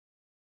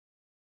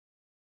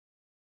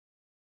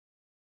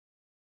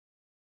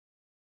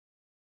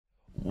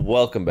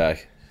Welcome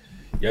back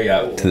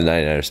Yeah. to the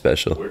 99er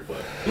special.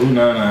 Ooh,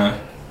 nah.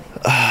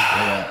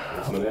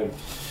 What's my name?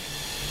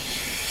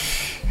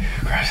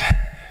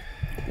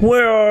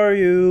 Where are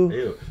you?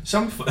 Ew.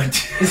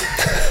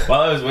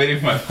 While I was waiting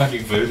for my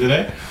fucking food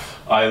today,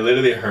 I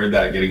literally heard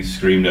that getting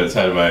screamed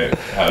outside of my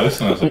house,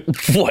 and I was like,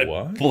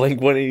 What? Blink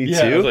 182?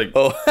 Yeah, I was like,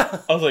 oh.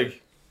 I was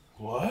like,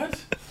 what?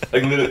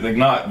 Like literally, like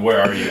not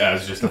where are you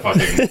as just a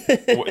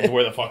fucking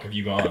where the fuck have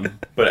you gone?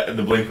 But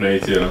the Blink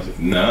 182, and I was like,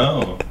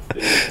 no.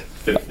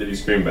 Did you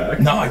scream back?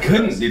 No, I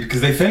couldn't, dude,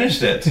 because they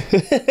finished it.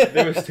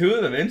 There was two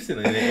of them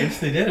instantly, and they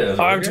instantly did it. I was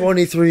like, I'm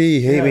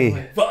 23, hey me. I'm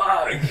like,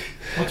 fuck,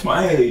 what's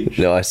my age?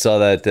 No, I saw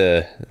that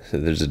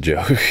there's a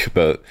joke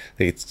about, I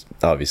think it's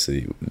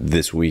obviously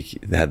this week,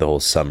 they had the whole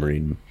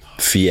submarine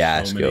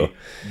fiasco. So many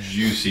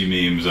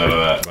juicy memes out of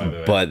that, by the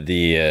way. But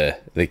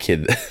the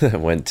kid that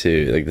went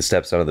to, like the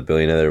stepson of the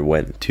billionaire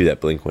went to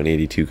that Blink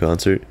 182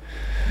 concert.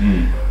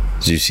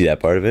 Did you see that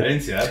part of it? I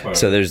didn't see that part.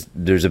 So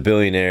there's a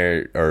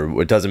billionaire,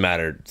 or it doesn't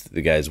matter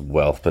the guy's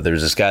wealth, but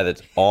there's this guy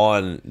that's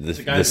on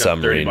the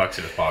submarine. $30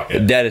 in his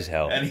pocket. Dead as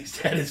hell. And he's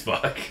dead as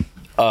fuck.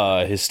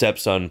 His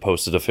stepson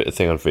posted a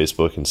thing on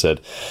Facebook and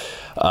said,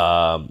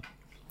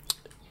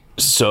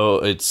 so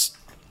it's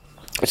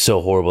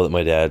so horrible that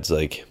my dad's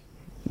like,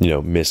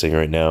 missing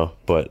right now,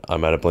 but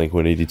I'm at a Blink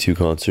 182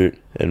 concert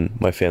and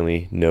my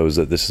family knows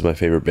that this is my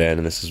favorite band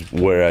and this is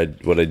what I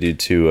do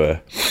to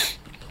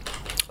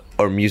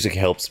or music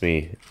helps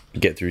me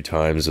get through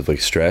times of like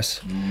stress,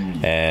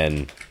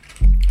 and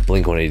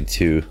Blink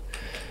 182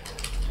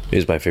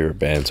 is my favorite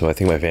band, so I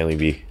think my family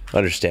be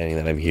understanding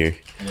that I'm here.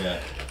 Yeah,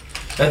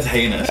 that's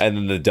heinous. And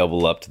then the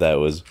double up to that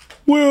was,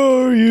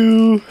 where are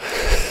you?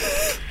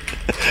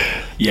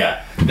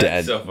 Yeah, that's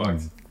Dad, so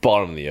fucked.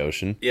 Bottom of the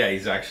ocean. Yeah,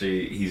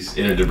 he's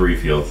in a debris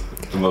field.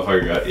 The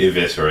motherfucker got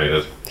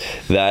eviscerated.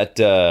 That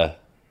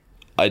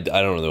I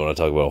don't really want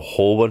to talk about a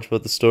whole bunch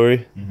about the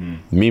story. The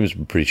memes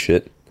were pretty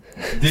shit.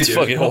 Dude, It's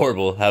fucking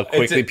horrible how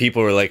quickly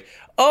people were like,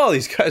 oh,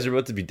 these guys are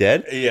about to be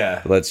dead.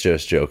 Yeah, Let's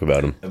just joke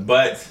about them.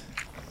 but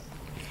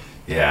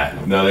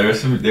yeah, no, there were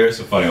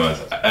some funny ones.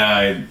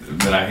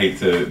 I hate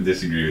to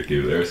disagree with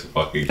you. There were some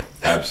fucking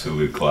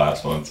absolute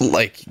class ones.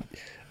 Like,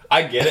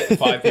 I get it.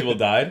 5 people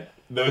died.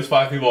 Those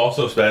 5 people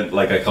also spent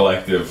like a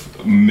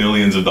collective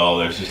millions of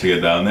dollars just to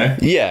get down there.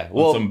 yeah,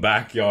 well, Some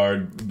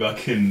backyard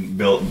fucking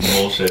built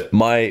bullshit.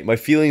 my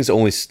feelings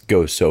only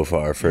go so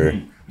far for.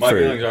 My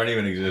feelings aren't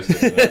even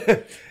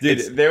existent.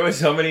 Dude, there was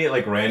so many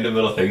like random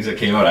little things that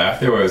came out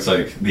after where it's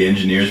like the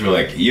engineers were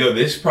like, yo,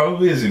 this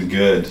probably isn't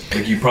good.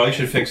 Like you probably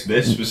should fix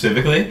this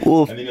specifically,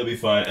 Well, and then you'll be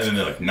fine. And then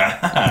they're like,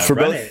 nah. For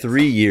run about it.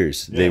 3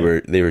 years, they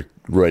were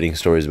writing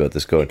stories about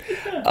this going.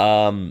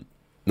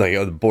 Like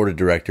the board of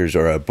directors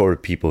or a board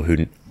of people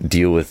who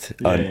deal with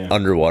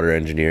underwater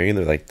engineering, and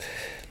they're like,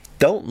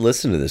 don't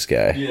listen to this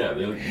guy. Yeah.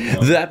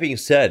 That being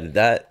said,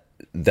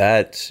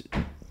 that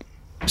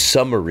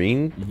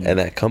submarine and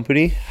that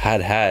company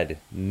had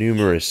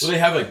numerous Well, they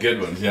have like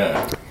good ones,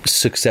 yeah.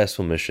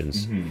 successful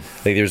missions.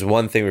 Like there's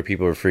one thing where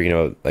people were freaking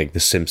out, like The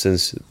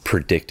Simpsons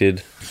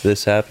predicted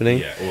this happening.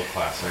 Yeah, well,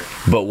 classic.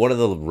 But one of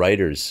the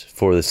writers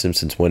for The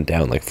Simpsons went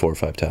down like 4 or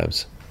 5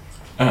 times.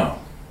 Oh.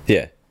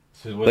 Yeah.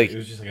 So Like- it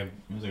was just like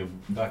a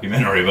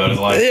documentary about his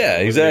life. Yeah,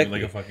 It wasn't exactly. even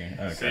like a fucking.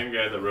 Okay. Same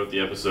guy that wrote the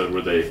episode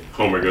where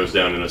Homer goes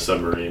down in a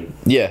submarine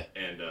Yeah.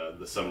 and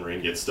the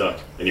submarine gets stuck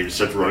and he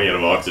starts running out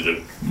of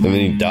oxygen. And then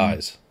he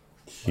dies.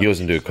 He goes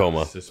into a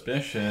coma.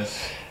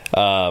 Suspicious.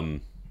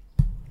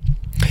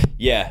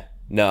 Yeah.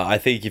 No, I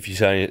think if you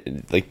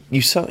sign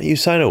you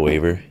sign a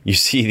waiver, you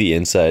see the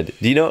inside.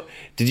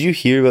 Did you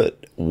hear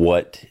about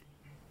what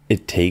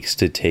it takes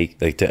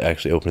to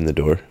actually open the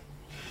door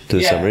to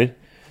the submarine?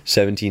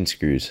 17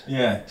 screws.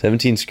 Yeah.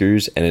 17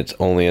 screws, and it's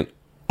only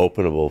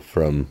openable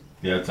from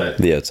The outside.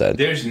 the outside.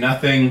 There's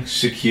nothing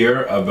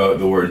secure about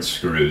the word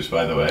screws,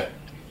 by the way.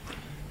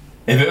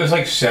 If it was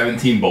like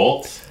 17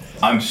 bolts,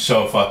 I'm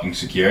so fucking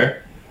secure.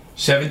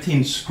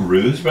 17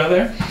 screws,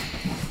 brother?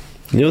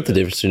 You know what the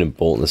difference between a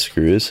bolt and a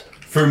screw is?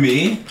 For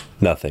me,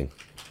 Nothing.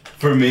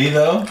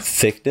 though,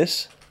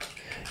 Thickness.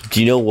 Do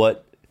you know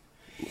what?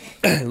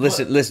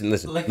 Listen.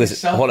 like a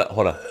self- Hold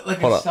on. like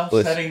Hold a on.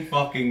 self-setting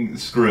fucking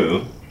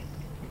screw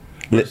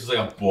versus like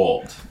a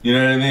bolt. You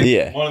know what I mean?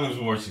 Yeah. One of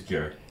them's more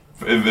secure.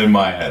 In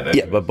my head.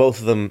 Yeah, but both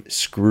of them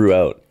screw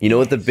out. You know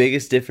what the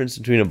biggest difference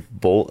between a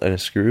bolt and a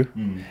screw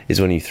is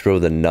when you throw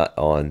the nut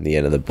on the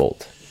end of the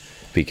bolt,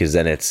 because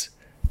then it's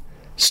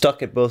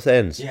stuck at both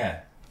ends. Yeah.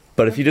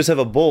 But if you just have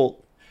a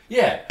bolt,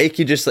 Yeah. it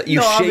could just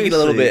you shake it a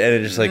little bit and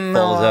it just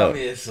falls out.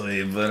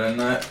 Obviously, but I'm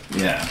not.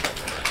 Yeah.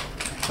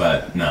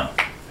 But no.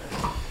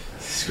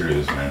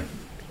 Screws, man.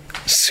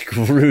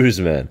 Screws,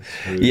 man.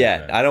 Yeah,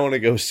 man. I don't want to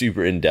go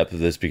super in depth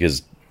with this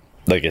because,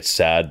 like, it's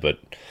sad, but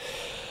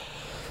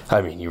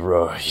I mean,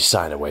 you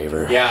signed a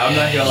waiver. Yeah, I'm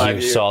not gonna lie to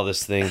You you. saw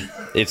this thing.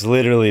 It's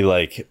literally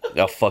like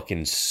a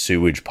fucking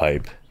sewage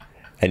pipe,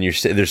 and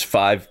there's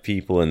 5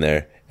 people in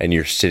there, and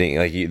you're sitting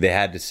they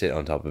had to sit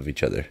on top of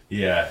each other,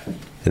 Yeah.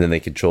 and then they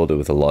controlled it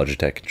with a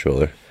Logitech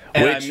controller.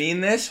 And I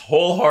mean this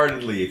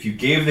wholeheartedly. If you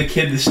gave the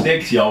kid the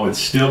sticks, y'all would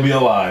still be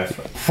alive.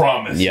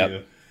 Promise Yep.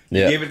 you.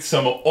 You gave it to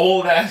some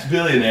old ass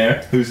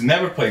billionaire who's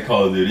never played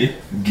Call of Duty,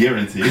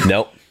 guaranteed.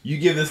 Nope. You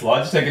give this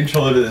Logitech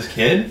controller to this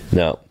kid,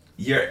 No.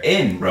 you're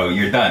in, bro.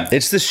 You're done.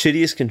 It's the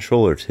shittiest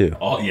controller too.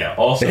 Oh yeah.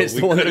 Also, It's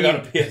we the one could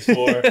have that got a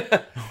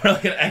PS4 or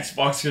like an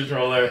Xbox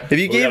controller. If you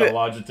We gave got it a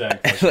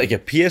Logitech, like a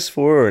PS4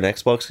 or an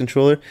Xbox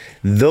controller,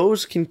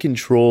 those can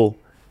control.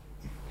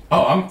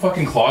 oh, I'm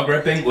fucking claw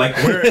gripping. Like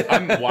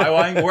I'm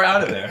YYing. We're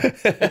out of there.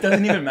 It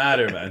doesn't even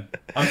matter, man.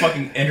 I'm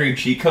fucking entering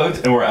cheat codes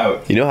and we're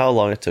out. You know how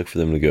long it took for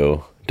them to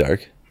go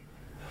dark?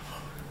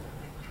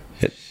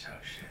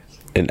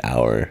 An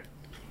hour.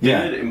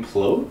 Yeah. Did it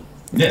implode?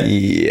 Yeah.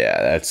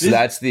 Yeah,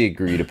 that's the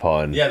agreed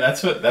upon. Yeah,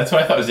 that's what I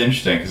thought was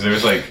interesting because there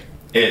was like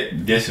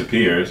it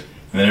disappears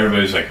and then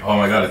everybody's like, oh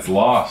my god, it's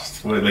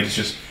lost. Like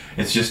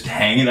it's just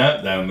hanging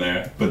out down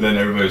there. But then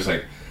everybody's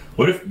like,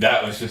 what if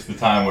that was just the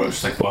time where it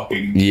was just like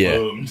fucking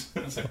boomed?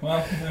 It's like, well,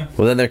 yeah.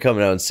 Well, then they're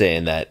coming out and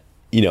saying that,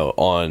 you know,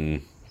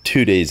 on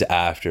 2 days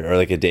after or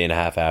like a day and a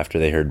half after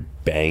they heard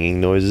banging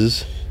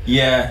noises.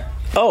 Yeah.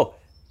 Oh,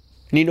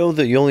 and you know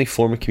the only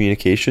form of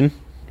communication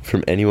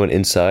from anyone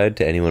inside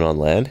to anyone on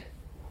land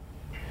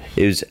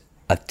is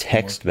a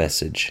text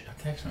message.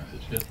 A text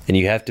message. Yeah. And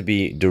you have to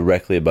be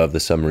directly above the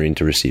submarine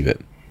to receive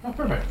it. Oh,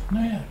 perfect. No,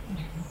 yeah.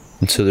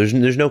 And so there's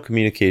no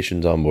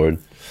communications on board.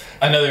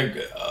 Another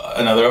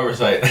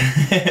oversight.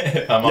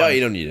 No, you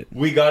don't need it.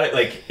 We got it.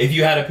 Like if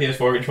you had a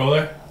PS4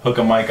 controller, hook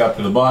a mic up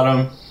to the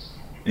bottom,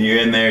 and you're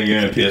in there. You're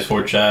in a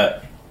PS4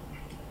 chat.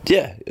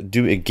 Yeah,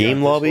 do a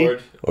game lobby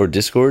Discord. or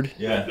Discord.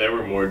 Yeah. There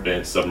were more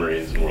advanced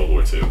submarines in World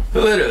War II.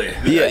 Literally.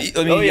 Yeah,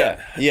 I mean,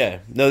 yeah.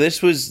 No,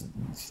 this was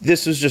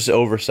just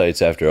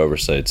oversights after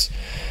oversights,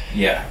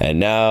 Yeah. and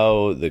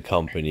now the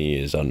company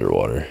is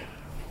underwater.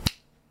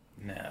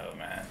 No,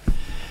 man.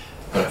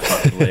 What a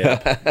fucking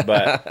layup.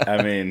 But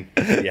I mean,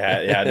 it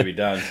had to be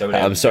done.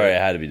 I'm sorry,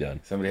 it had to be done.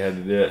 Somebody had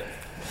to do it.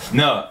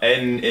 No,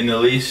 and in the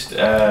least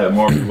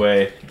morbid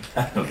way,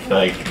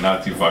 like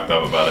not too fucked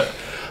up about it.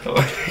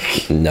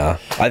 Nah,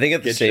 I think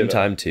at the Get same shit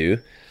time too,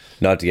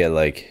 not to get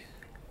like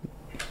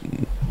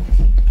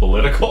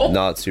Political?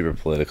 not super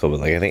political, but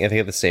like I think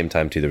at the same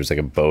time too, there was like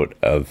a boat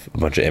of a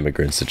bunch of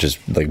immigrants that just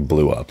like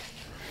blew up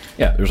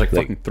Yeah, there's like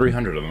fucking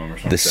 300 of them or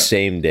something. the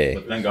same day.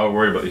 But then got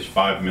worried about these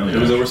 5 million.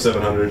 It was over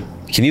 700.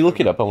 Can you look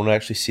it up? I want to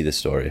actually see the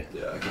story.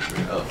 Yeah, I can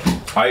bring it up.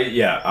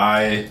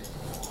 I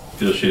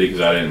feel shitty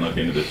because I didn't look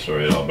into this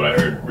story at all, but I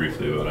heard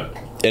briefly about it.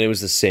 And it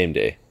was the same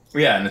day.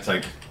 Yeah, and it's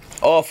like,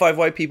 Oh, 5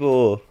 white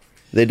people,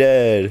 they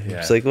dead. Yeah.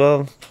 It's like,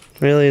 well,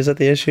 really, is that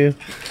the issue?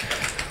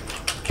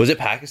 Was it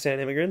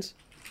Pakistan immigrants?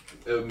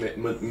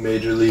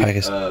 Majorly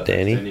Pakistani?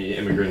 Pakistani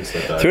immigrants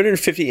that died.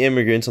 350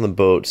 immigrants on the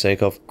boat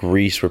sank off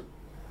Greece were.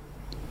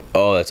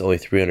 Oh, that's only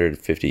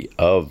 350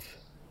 of.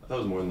 That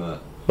was more than that.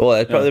 Well,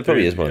 that there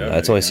probably is more. yeah,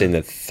 That's only yeah. saying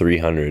that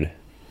 300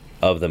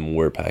 of them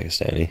were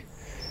Pakistani.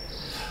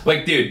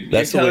 like, dude,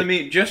 That's the you're telling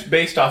way- me just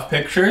based off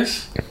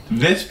pictures,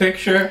 this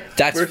picture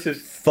That's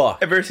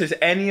fuck. versus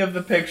any of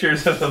the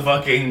pictures of the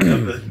fucking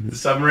of the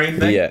submarine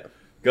thing? Yeah,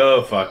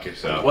 Go fuck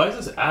yourself. Why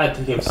is this ad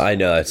taking him? I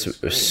know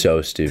that's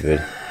so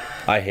stupid.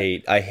 I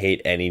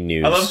hate any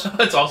news. I love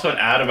how it's also an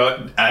ad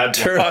about ad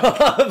Turn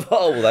block. off.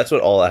 Oh, well, that's what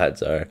all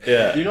ads are.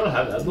 Yeah. Do you not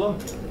have ad block?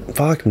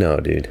 Fuck no,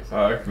 dude.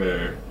 Fuck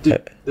there.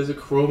 Dude, there's a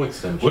Chrome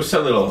extension. What's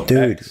that little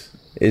Dude. X?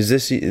 Is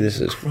this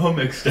is Chrome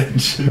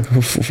extension?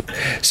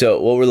 so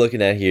what we're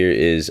looking at here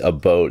is a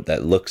boat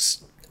that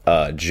looks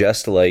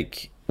just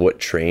like what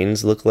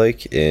trains look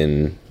like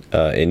in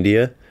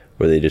India,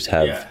 where they just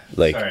have Yeah.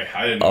 like Sorry,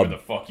 I didn't know where the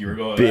fuck you were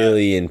going with that.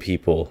 billion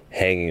people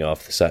hanging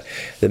off the side.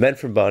 The men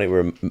from Bonnie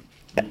were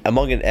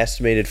among an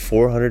estimated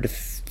 400 to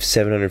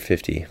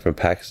 750 from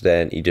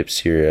Pakistan, Egypt,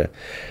 Syria.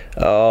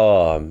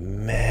 Oh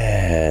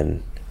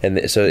man.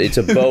 And so it's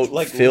a boat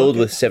Like, filled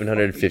look with at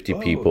 750 the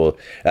fucking people.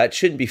 That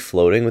shouldn't be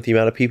floating with the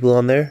amount of people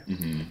on there.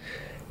 Mm-hmm.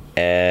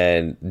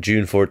 And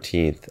June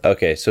 14th.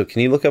 Okay, so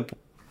can you look up?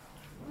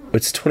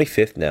 It's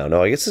 25th now.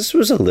 No, I guess this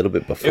was a little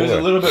bit before. It was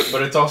a little bit,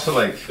 but it's also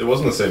like It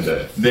wasn't the same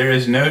day. there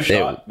is no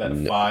shot that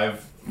no.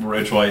 5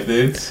 rich white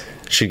dudes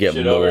should get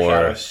should more.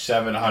 overshadow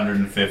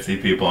 750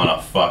 people on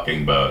a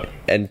fucking boat.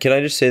 And can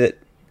I just say that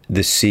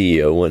the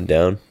CEO went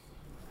down?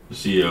 The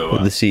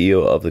CEO The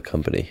CEO of the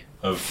company,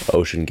 of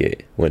Ocean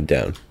Gate, went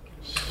down.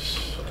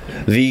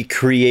 The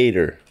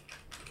creator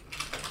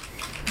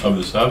of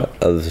the sub.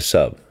 of the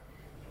sub.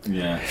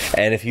 Yeah.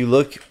 And if you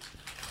look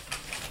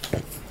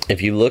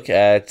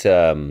at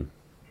oh,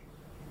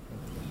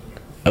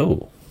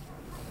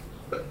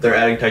 They're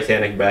adding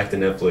Titanic back to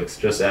Netflix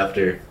just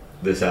after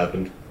this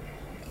happened.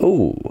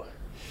 oh,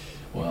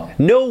 Well,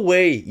 no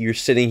way you're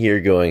sitting here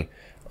going,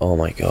 oh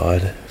my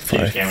god,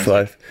 James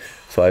Cameron.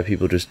 five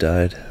people just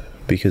died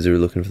because they were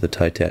looking for the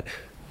Titanic.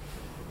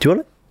 Do you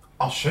want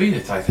I'll show you the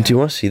Titanic.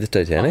 to see the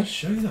I'll Titanic?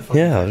 show you the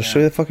fucking Yeah, I'll just show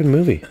you the fucking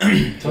movie.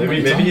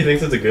 Maybe he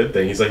thinks it's a good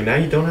thing. He's like, now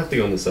you don't have to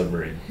go in the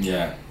submarine.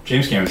 Yeah.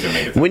 James Cameron's gonna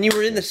make it. When you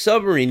were in the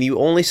submarine, you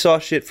only saw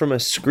shit from a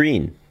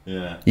screen.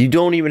 Yeah. You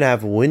don't even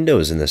have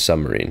windows in the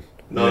submarine.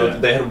 No, Yeah.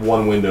 they had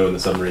one window in the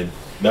submarine.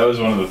 That was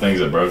one of the things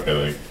that broke, I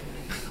think.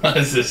 What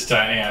is this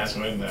tiny ass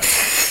window?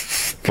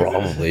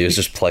 Probably. It was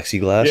just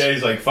plexiglass. Yeah,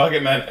 he's like, fuck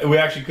it, man. We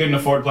actually couldn't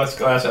afford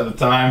plexiglass at the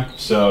time,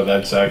 so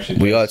that's actually...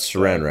 We got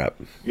saran wrap.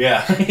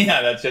 Yeah,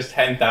 yeah, that's just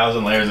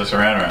 10,000 layers of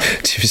saran wrap.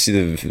 Do you see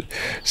if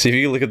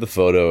you can look at the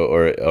photo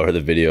or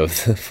the video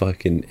of the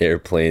fucking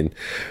airplane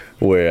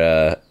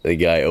where the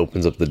guy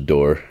opens up the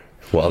door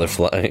while they're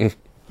flying?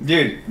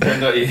 Dude,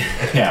 turns out,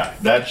 yeah,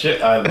 that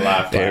shit, I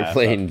laughed.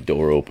 Airplane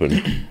door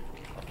open.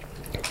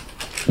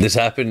 This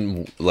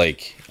happened,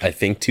 like, I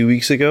think 2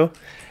 weeks ago.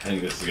 I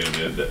think this is gonna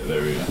be it.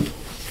 There we go.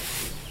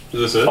 Is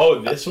this it? Oh,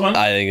 this one?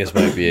 I think this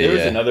might be it, There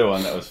was yeah. another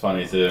one that was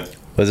funny, too.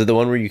 Was it the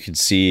one where you could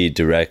see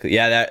directly?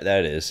 Yeah,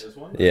 that is. This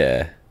one?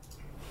 Yeah.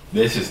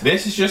 This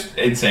is just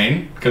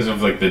insane because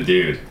of, like, the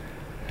dude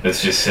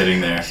that's just sitting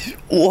there.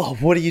 Whoa,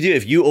 what do you do?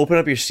 If you open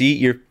up your seat,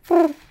 you're...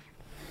 Oh,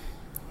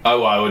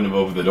 well, I wouldn't have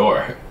opened the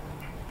door.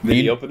 Did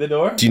he open the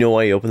door? Do you know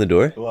why he opened the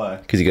door? Why?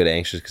 Because he got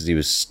anxious because he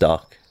was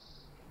stuck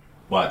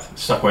What?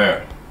 Stuck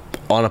where?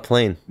 on a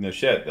plane. No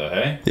shit, though,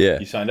 hey? Yeah.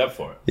 You signed up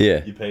for it.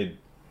 Yeah. You paid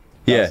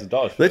Yeah.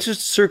 $1,000 for Let's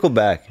just circle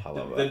back. I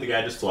love Did that. the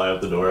guy just fly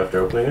out the door after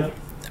opening it?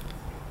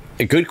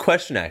 A good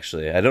question,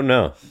 actually. I don't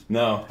know.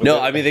 No. No,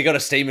 I mean, they got a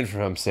statement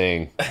from him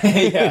saying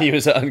Yeah. he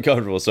was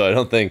uncomfortable, so I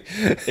don't think...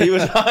 he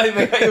was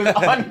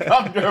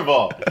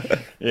uncomfortable.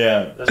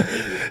 Yeah. That's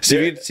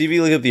crazy. See if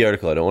you look up the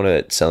article. I don't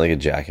want to sound like a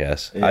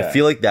jackass. I Yeah.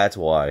 feel like that's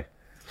why.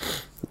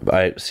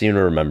 I seem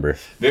to remember.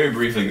 Very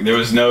briefly,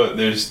 there's no, I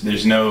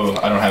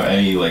don't have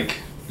any, like,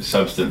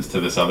 substance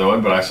to this other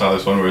one, but I saw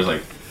this one where it was,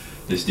 like,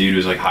 this dude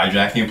was, like,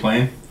 hijacking a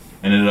plane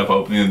and ended up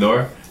opening the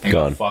door and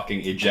Gone. got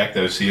fucking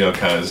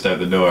ejecto-CO-cuzzed at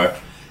the door.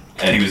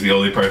 And he was the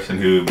only person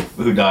who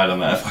died on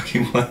that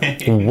fucking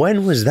plane.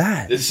 When was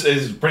that? This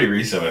is pretty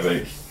recent, I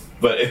think.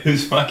 But it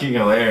was fucking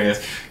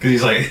hilarious because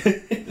he's like...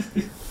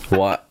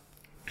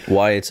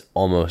 Why it's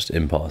almost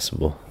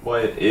impossible. Why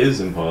it is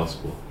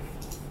impossible.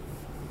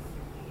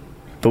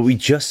 But we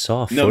just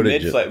saw No,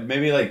 footage. mid-flight.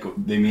 Maybe, like,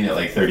 they mean at,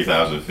 like,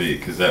 30,000 feet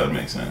because that would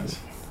make sense.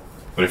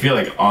 But if you're,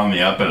 like, on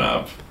the up and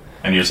up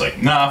and you're just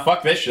like, nah,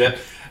 fuck this shit,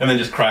 and then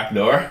just crack the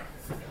door,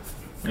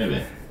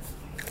 maybe.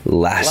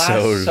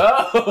 Lassoed.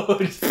 What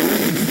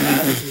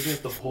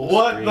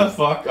the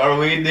fuck are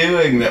we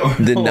doing? That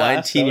we're The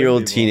lassoing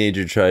 19-year-old people?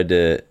 teenager tried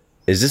to...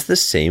 Is this the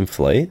same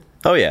flight?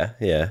 Oh, yeah,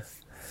 yeah.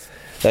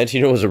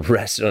 19-year-old was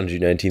arrested on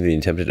June 19th when he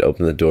attempted to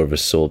open the door of a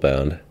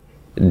soul-bound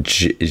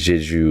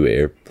Jeju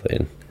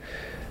airplane.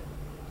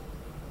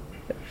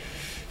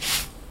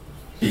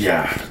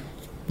 Yeah.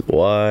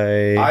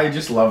 Why? I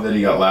just love that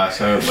he got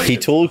lassoed. Like, He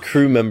told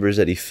crew members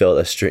that he felt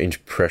a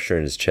strange pressure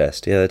in his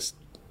chest. Yeah, that's...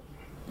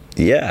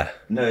 Yeah.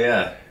 No,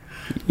 yeah.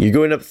 You're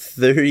going up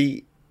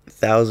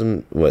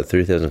 30,000... What,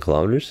 30,000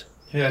 kilometers?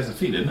 He has a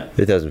feet, isn't it?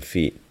 30,000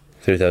 feet.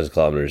 30,000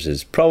 kilometers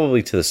is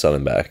probably to the sun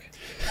and back.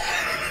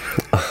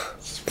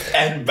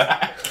 And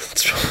back.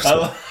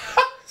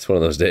 It's one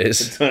of those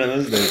days. It's one of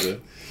those days.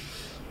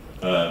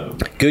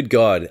 Good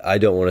God, I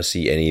don't want to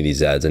see any of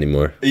these ads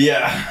anymore.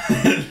 Yeah.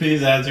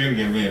 These ads are gonna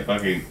give me a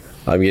fucking...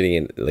 I'm getting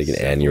an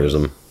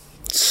aneurysm.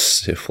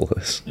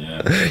 Syphilis.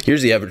 Yeah.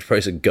 Here's the average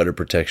price of gutter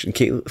protection.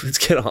 Okay, let's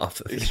get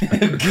off of this.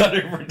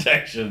 Gutter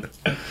protection.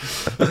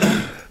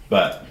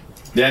 But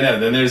yeah, no.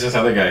 Then there's this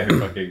other guy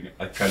who fucking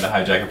like tried to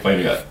hijack a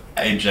plane and got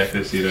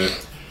ejected,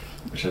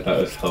 which I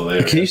thought was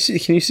hilarious. Can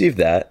you see if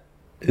that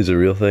is a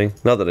real thing?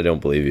 Not that I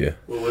don't believe you.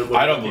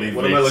 I don't believe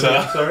What me, am I looking so-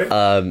 at? Sorry.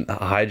 A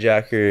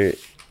hijacker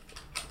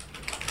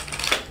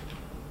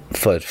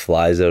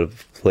flies out of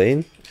a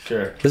plane.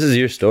 Sure. This is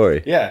your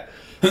story. Yeah.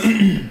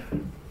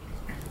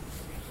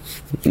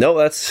 No,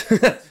 that's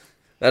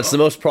that's the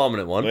most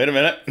prominent one. Wait a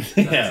minute.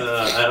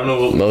 Yeah. I don't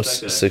know what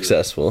Most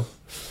successful.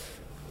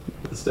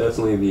 It's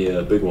definitely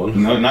the big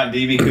one. No, not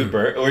DB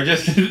Cooper. Or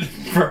just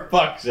for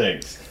fuck's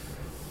sakes.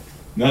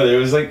 No, there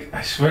was like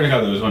I swear to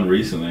God, there was one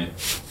recently.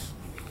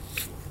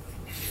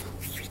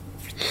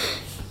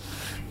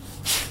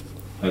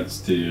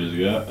 That's 2 years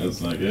ago. That's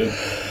not good.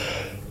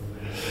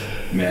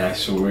 Man, I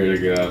swear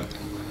to God.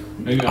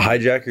 Maybe A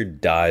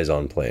hijacker dies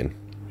on plane.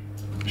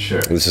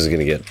 Sure. This is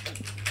gonna get.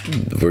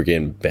 We're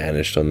getting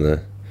banished on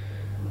the.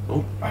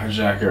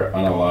 Hijacker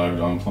unalived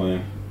on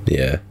plane.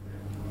 Yeah.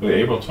 Wait,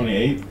 April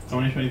 28th,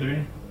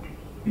 2023?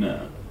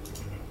 No.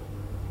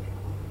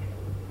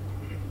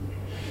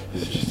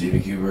 Is it just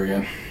DB Cooper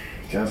again?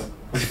 God,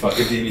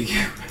 fucking DB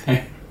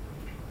Cooper.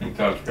 Thank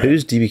God for it.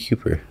 Who's DB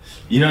Cooper?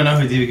 You don't know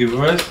who DB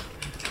Cooper was?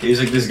 He's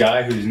like this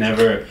guy who's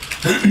never,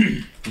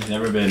 he's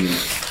never been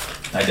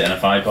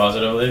identified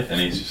positively,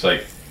 and he's just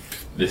like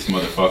this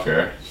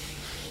motherfucker.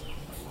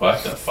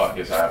 What the fuck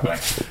is happening?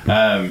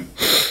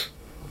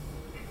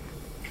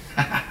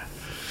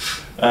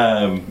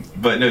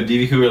 But no,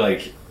 DB Cooper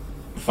like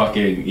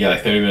fucking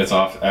like 30 minutes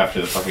off after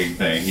the fucking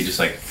thing, he just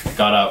like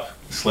got up,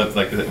 slipped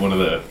like one of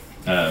the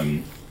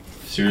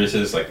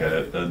stewardesses like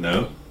a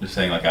note, just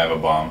saying like I have a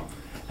bomb,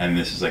 and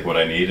this is like what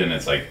I need, and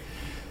it's like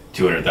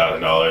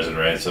 $200,000 in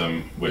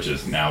ransom, which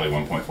is now like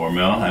 1.4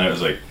 mil, and it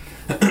was like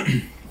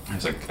it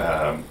was like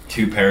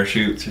 2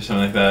 parachutes or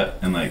something like that,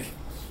 and like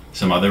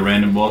some other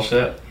random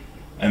bullshit,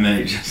 and then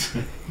he just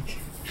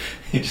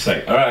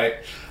like, all right,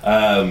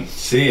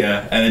 See ya,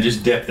 and then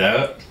just dipped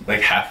out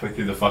like halfway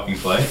through the fucking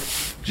flight.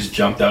 Just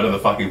jumped out of the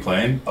fucking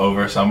plane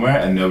over somewhere,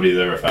 and nobody's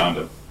ever found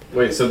him.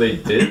 Wait, so they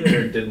did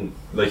or didn't?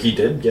 Like he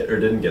did get or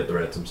didn't get the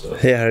ransom stuff?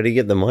 Hey, how did he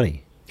get the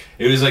money?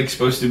 It was like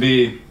supposed to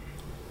be,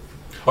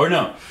 or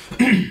no,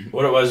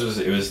 what it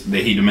was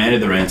he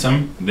demanded the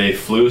ransom. They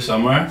flew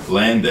somewhere,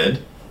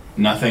 landed,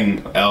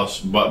 nothing else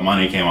but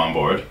money came on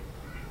board.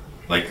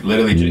 Like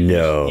literally,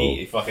 No.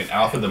 he fucking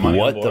alphaed the money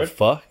What on board. the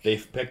fuck? They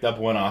picked up,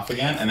 went off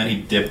again, and then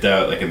he dipped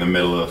out like in the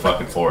middle of the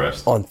fucking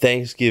forest. On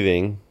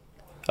Thanksgiving,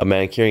 a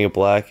man carrying a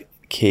black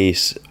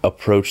case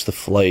approached the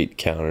flight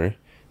counter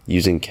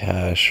using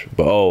cash.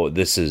 Oh,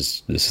 this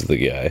is the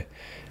guy,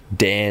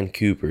 Dan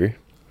Cooper.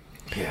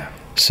 Yeah.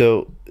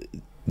 So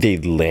they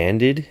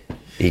landed.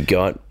 He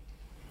got.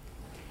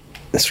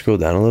 Let's scroll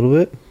down a little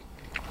bit.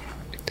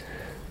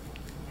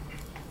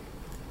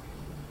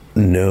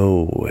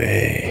 No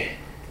way.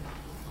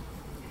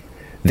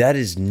 That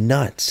is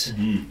nuts.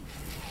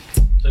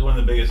 It's like one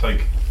of the biggest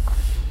like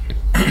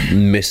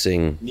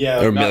Missing.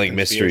 Or not like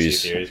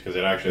mysteries. theories because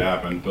it actually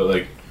happened, but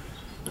like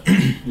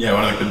yeah,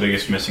 one of like the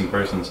biggest missing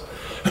persons.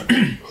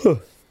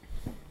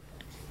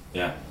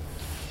 Yeah.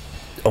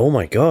 Oh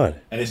my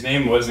god. And his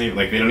name wasn't even,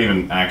 like, they don't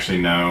even actually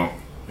know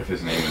if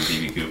his name was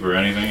D.B. Cooper or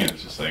anything. It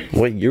was just, like,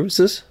 What year was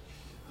this?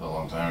 a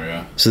long time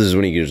ago. So this is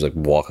when you could just like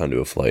walk onto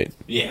a flight.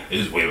 Yeah, it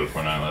was way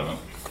before 9/11.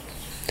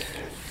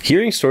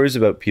 Hearing stories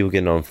about people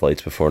getting on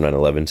flights before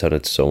 9/11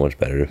 sounded so much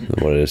better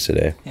than what it is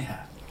today.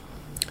 Yeah.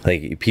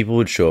 Like, people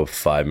would show up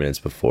 5 minutes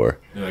before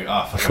You're like,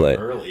 oh, fuck, flight.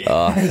 I'm early.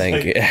 Oh,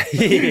 thank you.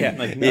 Yeah,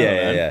 Like, no,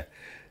 man. yeah.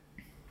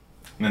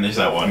 And then there's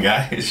that one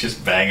guy who's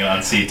just banging on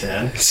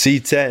C10.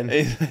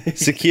 C10.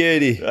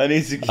 Security. I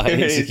need I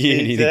need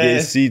security to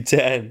get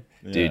C10.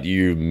 Yeah. Dude,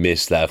 you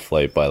missed that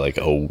flight by like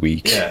a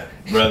week. Yeah,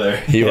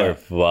 brother. You Yeah. are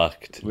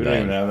fucked. We don't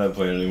man. even have that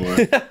plane anymore.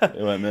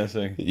 It went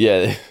missing.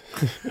 Yeah,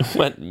 it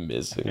went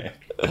missing.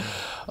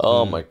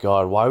 Oh my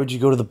god, why would you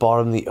go to the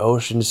bottom of the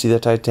ocean to see the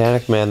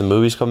Titanic, man? The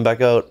movie's coming back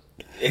out.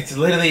 It's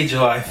literally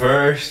July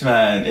 1st,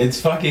 man.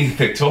 It's fucking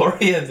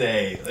Victoria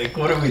Day. Like,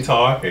 what are we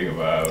talking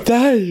about?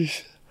 That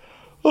is...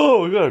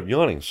 Oh my god, I'm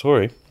yawning,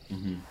 sorry.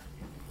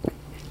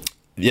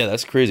 Yeah,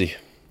 that's crazy.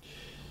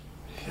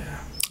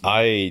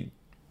 Yeah.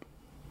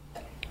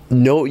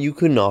 No, you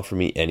couldn't offer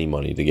me any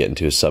money to get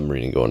into a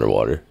submarine and go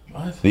underwater.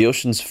 What? The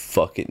ocean's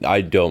fucking...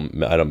 I don't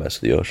mess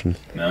with the ocean.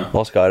 No?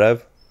 I'll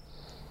skydive.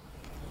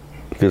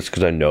 Just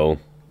because I know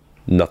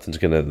nothing's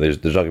gonna...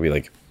 There's not gonna be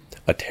like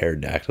a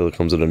pterodactyl that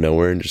comes out of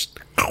nowhere and just...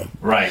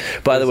 Right.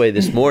 By the way,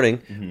 this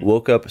morning,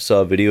 woke up,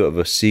 saw a video of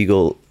a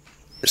seagull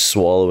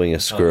swallowing a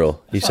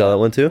squirrel. You saw that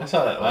one too? I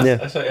saw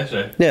that I saw it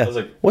yesterday. Yeah. I was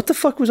like, What the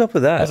fuck was up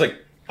with that? I was like,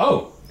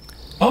 oh,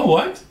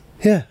 what?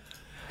 Yeah.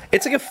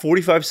 It's like a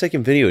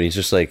 45-second video, and he's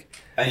just like...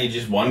 And he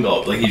just one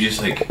gulp, like he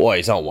just like. Well,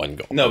 he's not one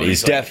go. No, but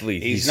he's like, definitely...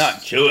 He's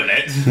not chewing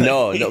it.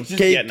 No, He's no. just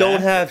Okay, getting don't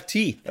after have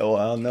teeth. it. Oh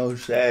well, no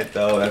shit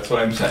though. That's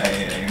what I'm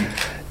saying.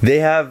 They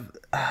have...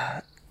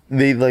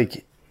 They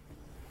like...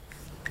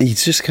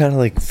 He's just kind of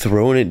like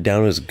throwing it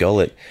down his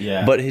gullet.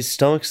 Yeah. But his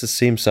stomach's the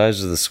same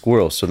size as the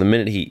squirrel, so the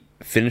minute he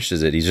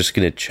finishes it, he's just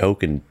gonna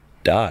choke and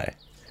die.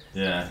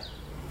 Yeah.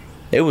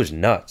 It was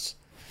nuts.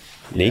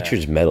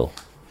 Nature's metal.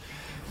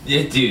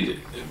 Yeah, dude.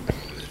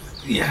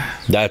 Yeah.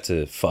 That's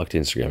a fucked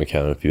Instagram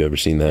account if you've ever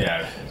seen that.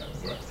 Yeah.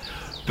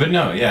 But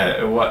no,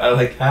 yeah. What? I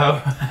like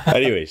how.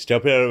 Anyways,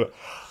 jumping out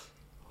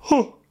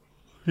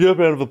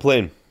of a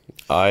plane.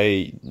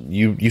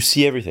 You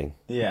see everything.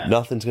 Yeah.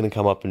 Nothing's gonna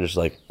come up and just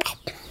like You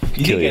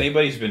kill think you.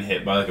 anybody's been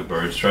hit by like a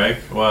bird strike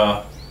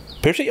while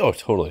Apparently, oh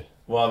totally.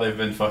 they've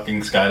been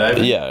fucking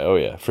skydiving? Yeah, oh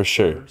yeah, for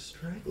sure.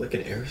 Strike? Like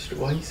an airstrike?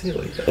 Why do you say it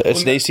like that?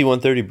 It's an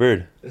AC-130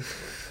 bird.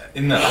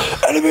 No.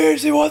 Enemy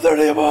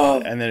AC-130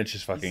 above. And then it's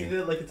just You say fucking.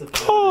 that like it's a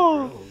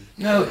Oh.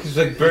 No, because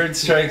like bird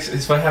strikes.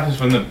 It's what happens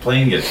when the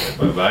plane gets hit.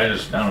 But I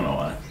don't know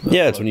why.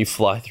 Yeah, it's when you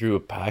fly through a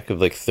pack of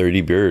like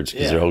 30 birds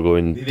because Yeah. they're all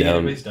going Do you think down.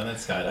 anybody's done that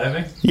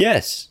skydiving?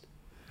 Yes.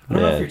 I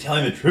don't know Yeah. if you're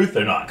telling the truth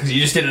or not, because you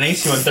just did an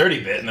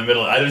AC-130 bit in the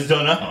middle. I just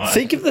don't know.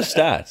 Think of the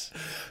stats.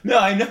 No,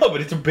 I know, but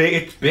it's big.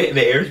 It's big.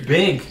 The air's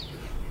big.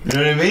 You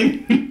know what I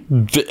mean?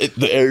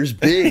 The air's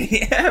big.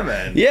 Yeah,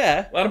 man.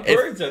 Yeah. A lot of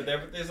birds out there,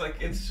 but there's like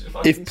it's.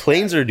 Fucking If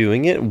planes are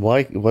doing it,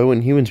 why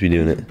wouldn't humans be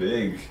doing it?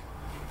 big.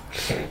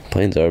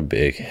 Planes are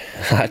big.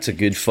 That's a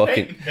good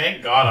fucking.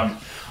 Thank God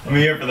I'm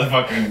here for the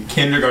fucking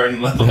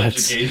kindergarten level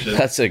education.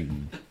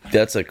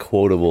 That's a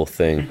quotable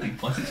thing.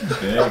 Planes are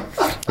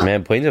big.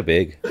 Man, planes are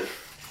big.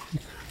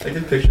 I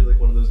can picture like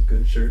one of those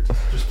good shirts.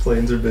 Just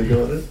planes are big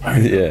on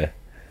it. Yeah.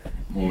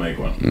 We'll make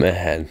one.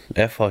 Man,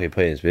 that fucking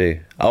plane is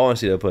big. I want to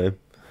see that plane.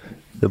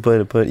 The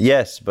plane.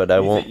 Yes, but I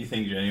won't. You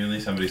think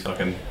genuinely somebody's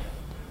fucking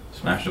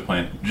smashed a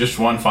plane? Just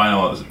one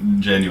final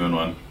genuine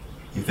one.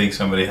 You think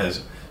somebody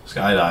has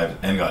skydived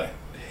and got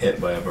hit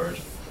by a bird?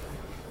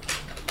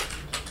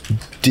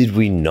 Did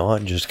we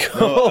not just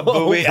go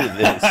over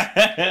this?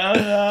 I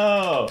don't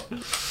know.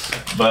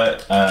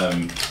 But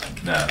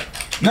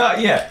no,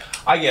 yeah.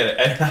 I get it.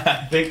 And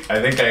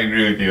I think I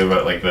agree with you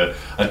about like a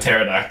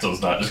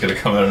pterodactyl's not just gonna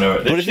come out of nowhere.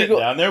 But This if you shit go-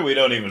 down there, we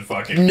don't even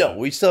fucking. No,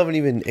 we still haven't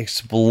even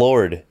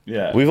explored.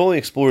 Yeah. We've only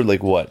explored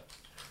like what?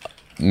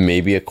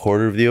 Maybe a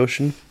quarter of the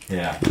ocean?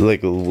 Yeah.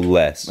 Like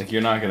less. Like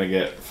you're not gonna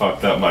get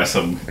fucked up by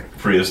some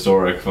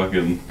prehistoric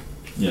fucking.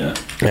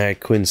 Yeah.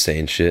 Quinn's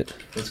saying shit.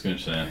 That's good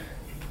shit.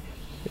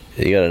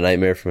 You got a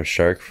nightmare from a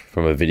shark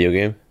from a video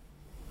game?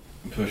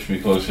 Push me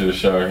closer to the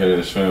shark, I had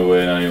to swim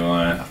away, not even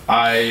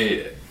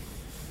lying.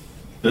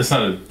 That's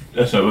not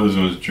what was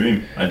a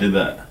dream. I did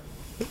that.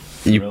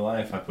 In real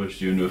life, I pushed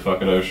you into a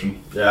fucking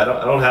ocean. Yeah, I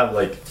don't have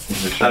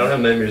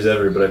nightmares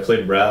ever, but I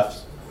played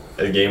raft,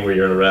 a game where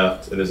you're on a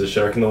raft and there's a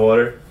shark in the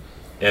water,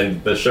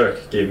 and the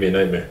shark gave me a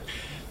nightmare.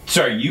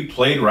 Sorry, you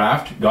played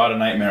Raft, got a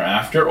nightmare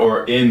after,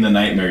 or in the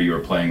nightmare you were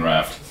playing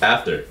Raft?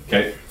 After.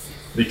 Okay.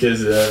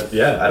 Because,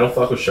 I don't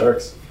fuck with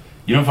sharks.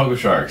 You don't fuck with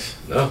sharks.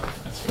 No.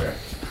 That's fair.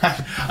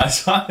 I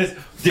saw this,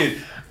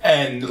 dude,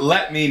 and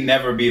let me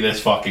never be this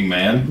fucking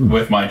man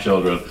with my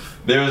children.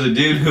 There was a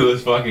dude who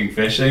was fucking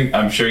fishing.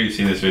 I'm sure you've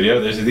seen this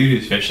video. There's a dude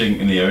who's fishing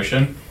in the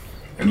ocean,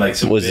 and like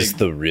some. Was this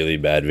the really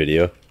bad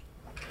video?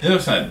 No,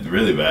 it's not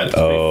really bad. It's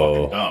pretty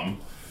fucking dumb.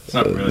 It's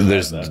not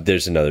really bad.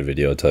 There's another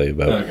video I'll tell you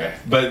about. Okay,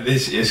 but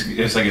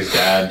it's like his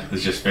dad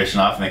was just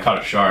fishing off, and they caught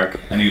a shark,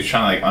 and he was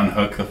trying to like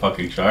unhook the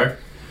fucking shark.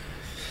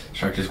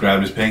 Shark just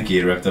grabbed his pinky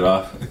and ripped it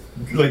off.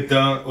 Like,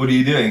 don't. What are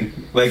you doing?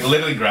 Like,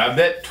 literally grabbed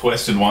it,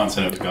 twisted once,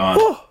 and it was gone.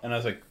 And I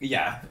was like,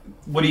 yeah.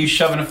 What are you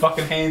shoving a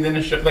fucking hand in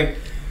a shark? Like,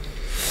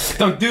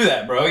 don't do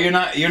that, bro. You're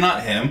not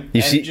him.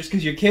 You see, just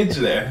because your kids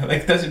are there,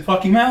 like, doesn't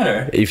fucking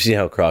matter. You've seen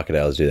how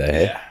crocodiles do that,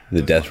 hey? Yeah.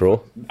 The death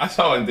roll. I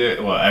saw one do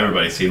it. Well,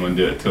 everybody's seen one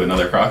do it to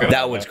another crocodile.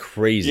 That one's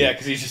crazy. Yeah,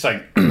 because he's just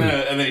like, and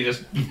then he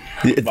just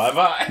bye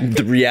bye.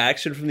 The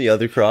reaction from the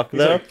other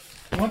crocodile. Like,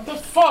 what the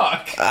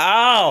fuck?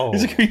 Ow!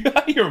 He's like, are you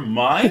out of your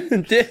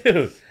mind?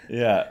 Dude,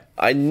 Yeah.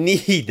 I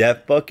need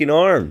that fucking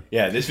arm.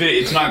 Yeah, this video,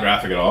 it's not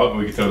graphic at all.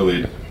 We could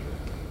totally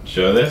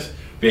show this.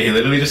 But yeah, he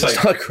literally just like...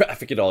 It's not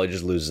graphic at all. He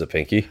just loses a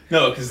pinky.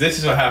 No, because this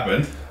is what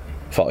happened.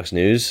 Fox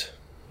News.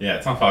 Yeah,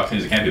 it's on Fox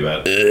News. It can't be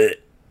bad.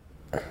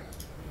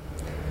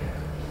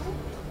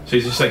 So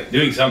he's just like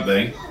doing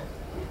something.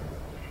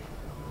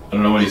 I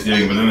don't know what he's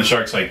doing, but then the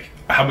shark's like,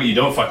 how about you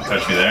don't fucking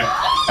touch me there?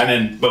 And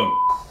then, boom.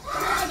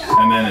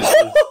 And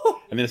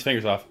then his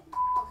finger's off.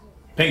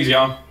 Pinky's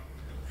gone.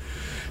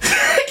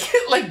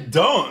 Like,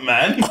 don't,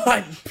 man.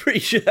 I'm pretty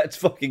sure that's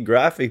fucking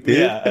graphic, dude.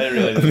 Yeah, I didn't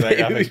realize it was that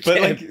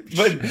graphic.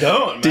 But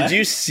don't, man. Did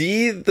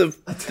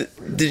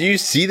you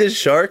see the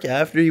shark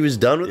after he was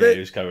done with Yeah, it? he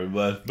was covered in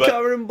blood. But,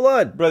 Covered in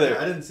blood. brother,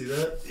 I didn't see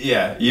that.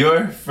 yeah,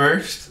 your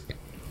first...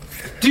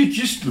 Dude,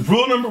 just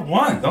rule number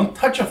one. Don't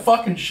touch a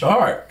fucking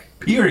shark.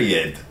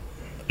 Period.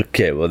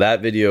 Okay, well that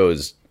video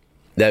is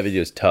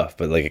tough,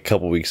 but like a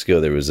couple weeks ago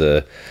there was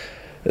a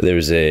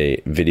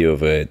video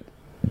of a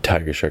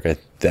tiger shark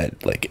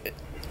that like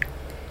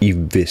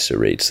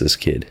eviscerates this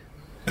kid.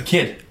 A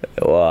kid.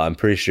 Well, I'm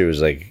pretty sure it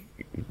was like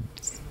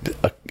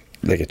a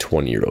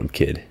 20-year-old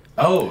kid.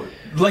 Oh,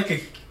 like a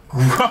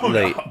grown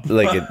up.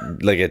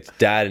 like a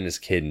dad and his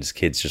kid's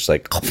just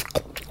like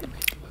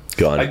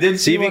gone. I did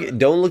see one-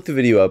 don't look the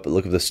video up, but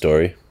look at the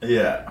story.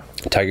 Yeah.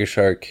 Tiger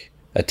shark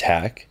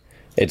attack.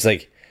 It's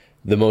like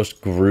the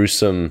most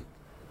gruesome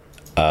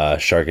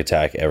shark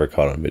attack ever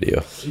caught on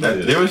video.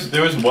 There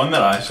was one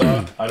that I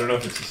saw. I don't know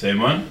if it's the same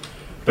one,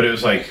 but it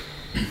was like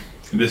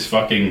this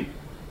fucking...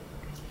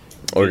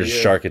 Or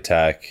just shark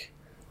attack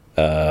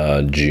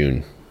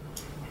June.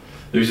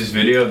 There's this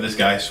video of this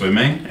guy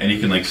swimming, and you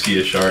can like see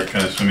a shark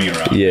kind of swimming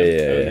around. Yeah.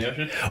 in the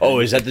ocean. Oh,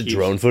 And is that the keeps-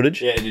 drone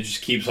footage? Yeah, and it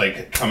just keeps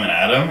like coming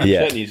at him and Yeah.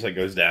 shit, and he just like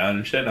goes down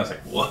and shit, and I was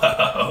like,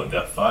 whoa,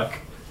 the fuck?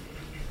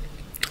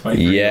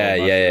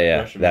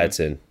 Yeah. That's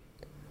in.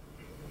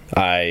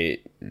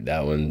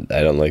 That one,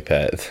 I don't like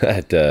that.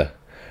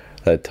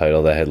 That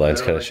title, that headline's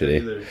kind of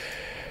shitty. Either.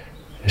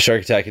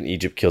 Shark attack in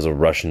Egypt kills a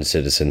Russian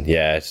citizen.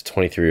 Yeah, it's a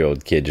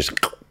 23-year-old kid just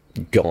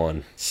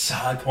gone.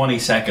 20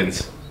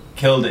 seconds.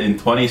 Killed in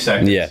 20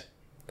 seconds. Yeah.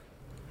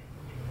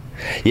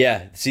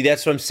 Yeah, see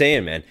that's what I'm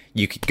saying, man.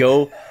 You could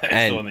go the one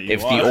and that you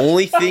if want.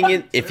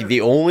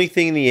 the only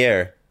thing in the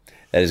air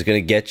that is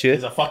gonna get you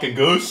Is a fucking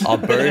goose. a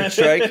bird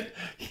strike,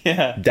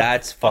 Yeah.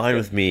 that's fine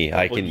with me.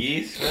 I Couple can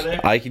geese right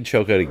there. I can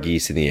choke out a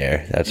geese in the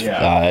air. That's Yeah.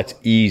 that's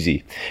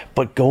easy.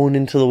 But going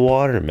into the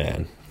water,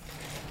 man.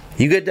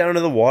 You get down to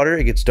the water,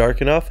 it gets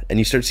dark enough, and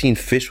you start seeing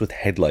fish with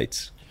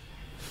headlights.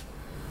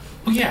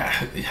 Well, yeah.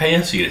 How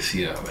else are you gonna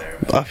see it out there?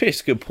 Okay,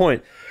 it's a good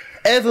point.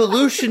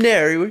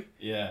 Evolutionary.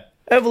 Yeah.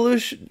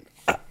 Evolution.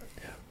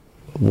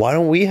 Why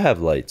don't we have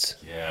lights?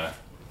 Yeah.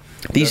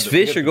 These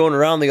fish are going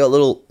around, they got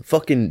little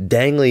fucking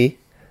dangly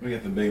We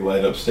got the big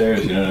light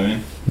upstairs, you know what I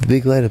mean?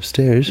 big light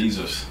upstairs.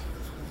 Jesus.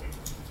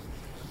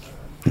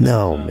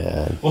 No,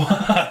 man.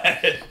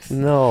 What?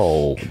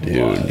 No,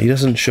 dude. He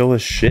doesn't show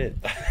us shit.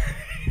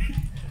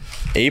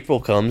 April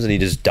comes and he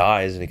just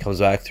dies and he comes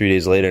back 3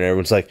 days later and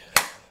everyone's like,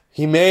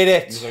 he made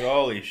He's it! like,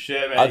 holy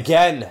shit, man.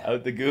 Again!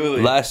 Out the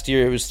ghoulie. Last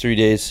year it was 3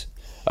 days.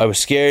 I was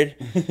scared,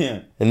 Yeah.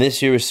 and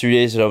this year was 3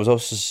 days, and I was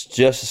also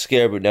just as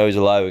scared, but now he's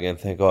alive again,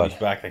 thank God. He's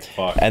back like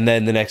fuck. And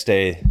then the next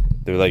day,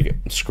 they're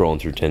like scrolling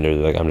through Tinder,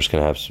 they're like, I'm just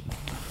gonna have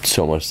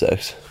so much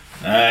sex.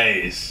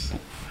 Nice.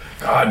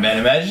 God, man,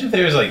 imagine if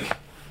there was like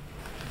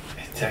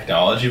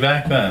technology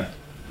back then.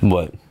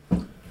 What?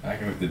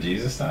 Back in the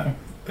Jesus time.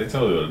 They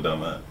totally would have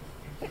done that.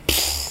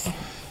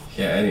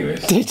 Yeah,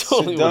 anyways. They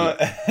totally don't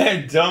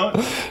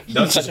You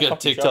touch just a got fucking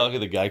TikTok shark. of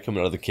the guy coming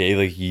out of the cave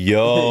like,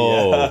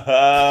 yo,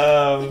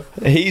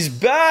 Yeah. he's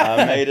back.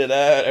 I made it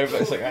out.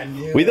 Everybody's like, I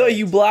knew We it. thought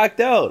you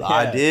blacked out. Yeah.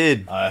 I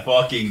did. I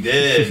fucking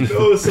did.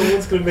 No,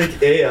 someone's gonna make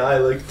AI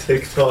like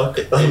TikTok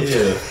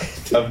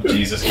Of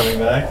Jesus coming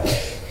back.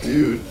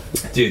 dude.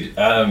 Dude,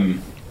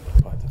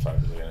 what the fuck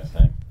was I gonna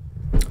say?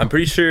 I'm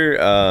pretty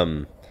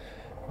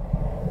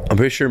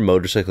sure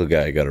motorcycle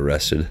guy got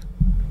arrested.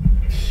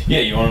 Yeah,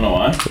 you wanna know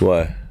why?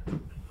 Why?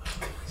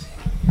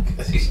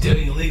 Because he's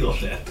doing illegal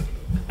shit.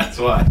 That's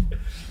why.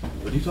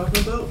 What are you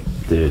talking about?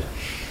 Dude,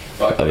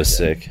 Fuck that was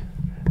sick.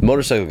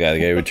 Motorcycle guy, the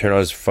guy who would turn on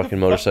his fucking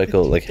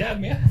motorcycle, like Dab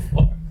me out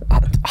for?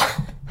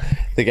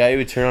 the guy who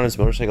would turn on his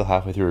motorcycle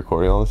halfway through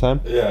recording all the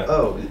time. Yeah.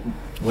 Oh,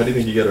 why do you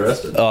think you get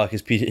arrested? Oh,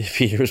 because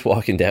Peter was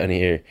walking down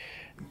here,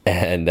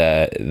 and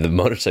the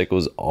motorcycle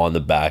was on the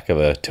back of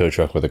a tow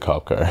truck with a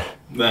cop car.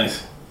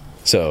 Nice.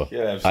 So Yeah,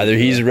 absolutely. either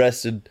he's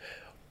arrested,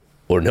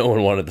 or no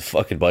one wanted the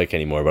fucking bike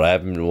anymore. But I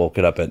haven't been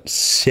woken up at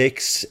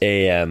 6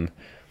 a.m.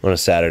 on a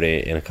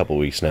Saturday in a couple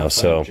weeks now.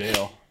 So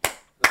Jail. That's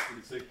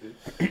pretty sick,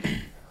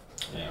 dude.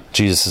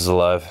 Jesus is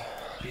alive.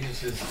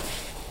 Jesus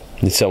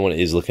is. Someone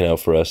is looking out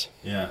for us.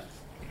 Yeah.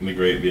 In the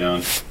great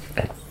beyond.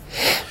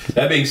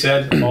 That being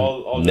said,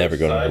 all Never jokes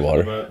going aside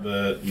underwater. about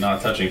the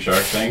not touching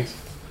shark things,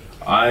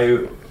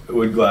 I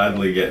would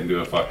gladly get into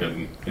a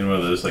fucking in one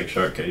of those like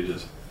shark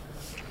cages.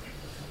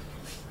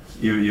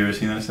 You ever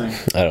seen this thing?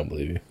 I don't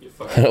believe you.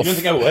 You don't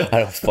think I would? I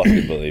don't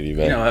fucking believe you,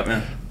 man. You know what,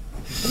 man?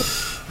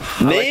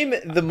 Name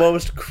the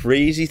most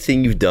crazy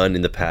thing you've done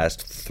in the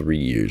past 3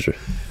 years.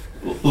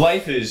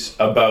 Life is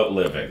about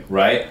living,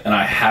 right? And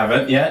I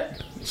haven't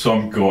yet, so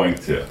I'm going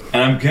to.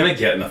 And I'm gonna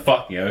get in the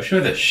fucking ocean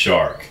with a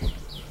shark.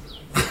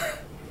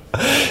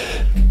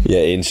 Yeah,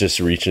 Aiden's just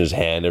reaching his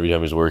hand every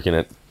time he's working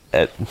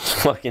at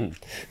fucking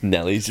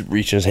Nelly's,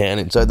 reaching his hand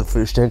inside the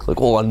fish tank like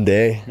one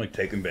day. I'm like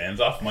taking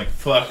bands off. I'm like,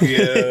 fuck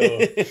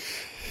you.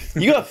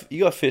 You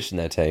got fish in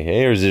that tank,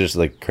 eh? Or is it just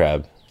like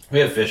crab? We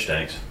have fish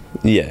tanks.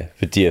 Yeah,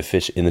 but do you have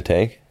fish in the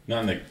tank?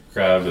 Not in the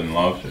crab and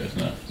lobsters,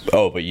 no.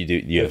 Oh, but you do.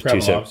 You have Crab two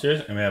and separate.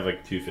 lobsters, and we have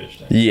like 2 fish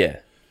tanks. Yeah.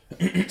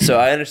 So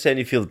I understand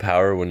you feel the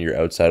power when you're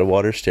outside of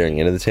water, staring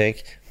into the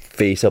tank,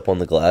 face up on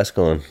the glass,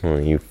 going, "Oh,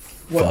 you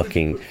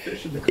fucking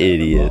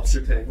idiots."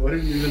 What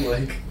did you even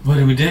like? But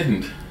we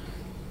didn't.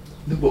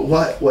 No, but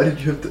why? Why did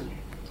you have to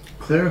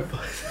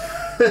clarify?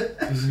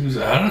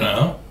 I don't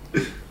know.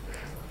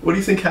 What do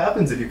you think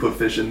happens if you put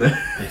fish in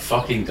there? They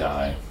fucking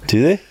die.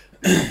 Do they?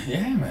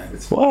 Yeah, man.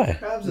 Why?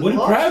 Crabs and What do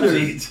crabs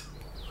lobsters. eat?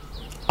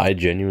 I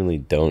genuinely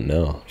don't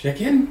know.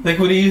 Chicken? Like,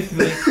 what do you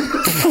think?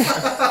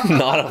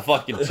 Not a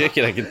fucking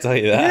chicken, I can tell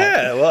you that.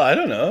 Yeah, well, I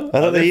don't know. I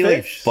thought they eat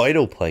like fish?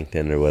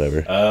 phytoplankton or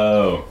whatever.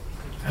 Oh,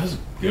 that was a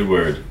good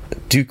word.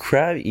 Do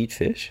crab eat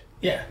fish?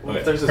 Yeah. Well,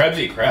 Okay. there's a- Crabs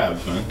eat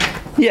crabs, man.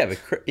 Yeah,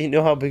 but you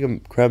know how big a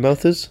crab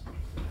mouth is?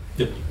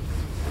 Yeah.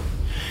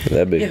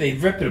 That big. Yeah, they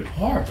rip it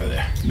apart for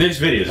there. There's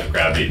videos of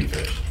crab eating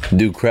fish.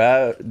 Do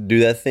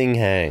that thing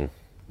hang?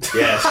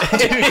 Yes.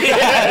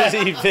 Crabs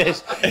eat fish.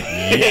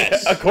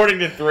 Yes. According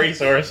to 3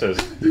 sources.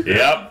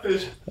 Yep.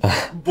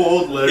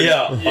 Bold letters.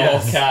 Yeah. All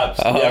caps.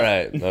 All Yep.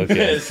 right.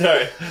 Okay.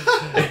 Sorry.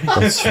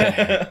 That's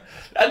right.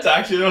 That's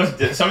actually the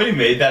most. Somebody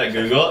made that at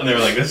Google, and they were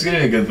like, "This is gonna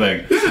be a good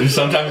thing." There's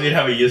sometimes you'd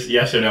have a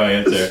yes or no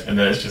answer, and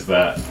then it's just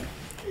that.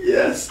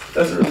 Yes,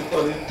 that's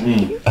really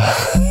funny.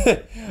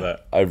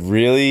 But I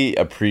really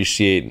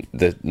appreciate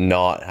the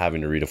not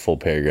having to read a full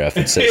paragraph.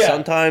 It says Yeah.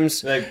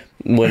 sometimes like,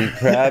 when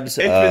crabs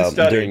It's been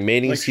studied. during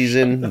mating Like,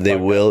 season shut the they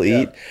fuck will up,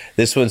 yeah. eat.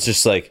 This one's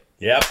just like,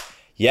 yep.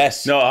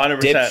 yes, No, 100%.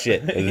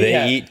 dipshit. They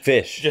Yeah. eat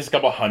fish. Just a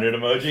couple hundred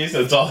emojis.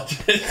 That's all.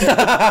 Just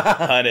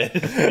 100.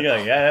 You're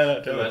like,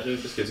 yeah. Imagine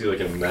it just gives you like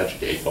a magic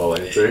 8-ball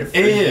answer.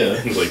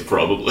 Yeah. It's like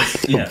probably.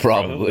 Yeah,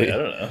 Probably. I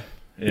don't know.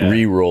 Yeah.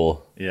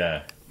 Reroll.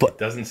 Yeah. But- It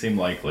doesn't seem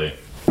likely.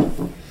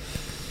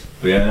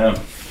 But yeah, no.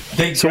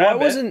 They So grab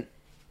it,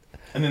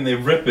 and then they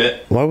rip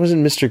it, why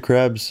wasn't Mr.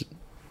 Krabs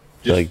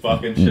just Like-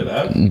 fucking shit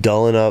up.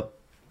 dulling up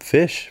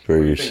fish What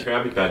do you burgers? think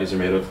Krabby Patties are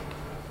made of?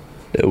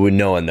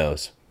 No one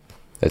knows.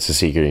 That's a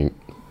secret.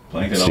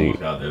 Plankton See. almost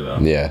got there though.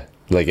 Yeah,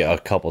 like a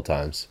couple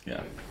times. Yeah.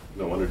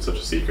 No wonder it's such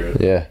a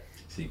secret. Yeah,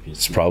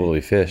 it's probably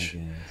fish.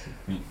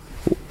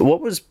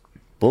 What was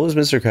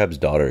Mr. Krabs'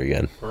 daughter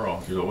again?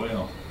 Pearl, she's a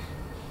whale.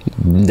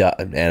 That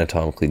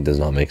anatomically does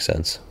not make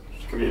sense.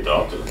 She could be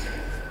adopted.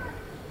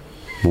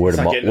 Where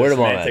Let's not get into where the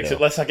do mom semantics. at?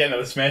 Let's not get into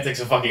the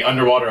semantics of fucking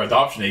underwater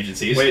adoption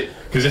agencies. Wait.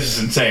 Because this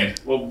is insane.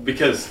 Well,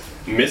 because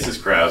Mrs.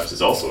 Krabs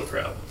is also a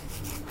crab.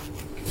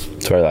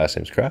 So our last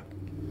name's Crab.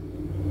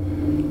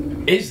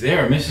 Is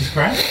there a Mrs.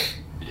 Krabs?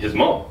 His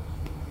mom.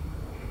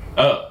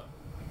 Oh.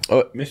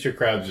 Oh. Mr.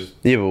 Krabs is...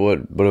 Yeah, but what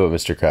about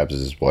Mr. Krabs'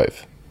 his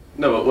wife?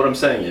 No, but what I'm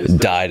saying is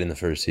Died in the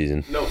first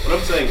season. no. What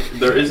I'm saying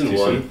there isn't Too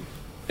one, soon.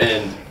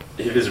 and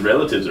if his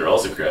relatives are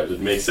also crabs, it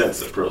makes sense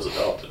that Pearl's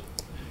adopted.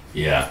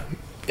 Yeah.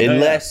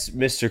 Unless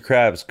Mr.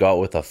 Krabs got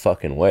with a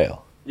fucking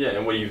whale. Yeah,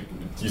 and what do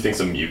you think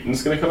some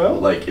mutant's gonna come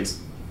out? Like it's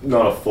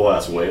not a full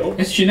ass whale.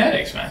 It's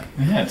genetics, man.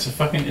 Yeah, it's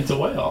a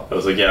whale. I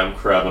was like, yeah, I'm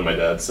crab on my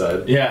dad's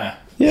side. Yeah.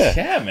 Yeah.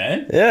 Yeah,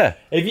 man. Yeah.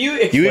 If you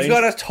explain, You've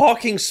got a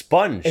talking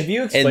sponge. If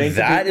you explain and to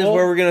that is people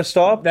where we're gonna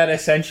stop. that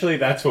essentially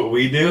that's what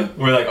we do.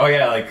 We're like, oh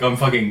yeah, like I'm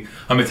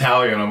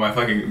Italian on my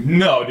fucking.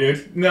 No,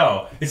 dude,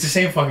 no. It's the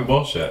same fucking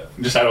bullshit.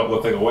 Just I don't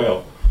look like a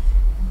whale.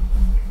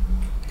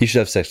 You should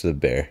have sex with a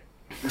bear.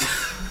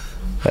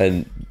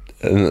 and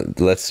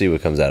let's see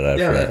what comes out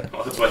after Yeah, that.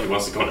 Oh, that's why he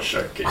wants to go in a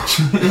shark cage.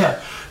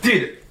 Yeah,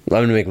 dude.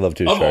 I'm gonna make love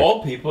to a Of shark.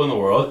 all people in the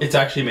world, it's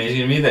actually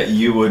amazing to me that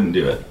you wouldn't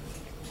do it.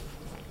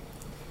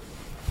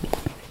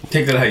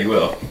 Take that how you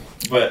will,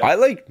 but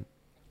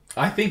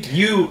I think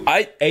you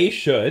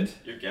should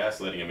You're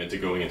gaslighting him into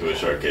going into a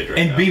shark cage right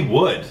and now. B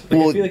would. Like,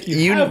 well, I feel like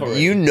you have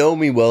already. you know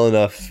me well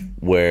enough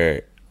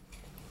where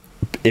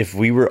if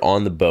we were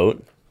on the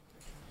boat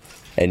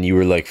and you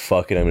were like,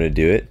 "Fuck it, I'm gonna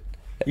do it,"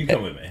 You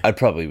come with me. I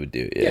probably would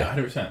do it. Yeah, Yeah.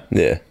 100%.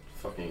 Yeah.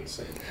 Fucking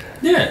insane.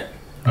 Yeah.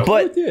 I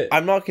But would do it.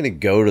 I'm not gonna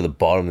go to the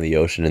bottom of the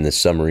ocean in this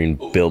submarine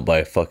built by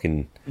a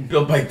fucking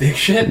Built by dick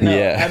shit? No,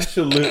 Yeah.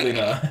 absolutely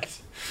not.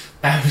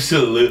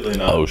 Absolutely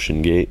not.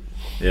 Ocean Gate.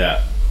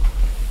 Yeah.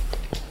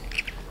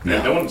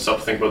 Man, no one stop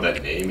to think about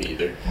that name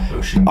either.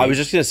 Ocean. I was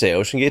just gonna say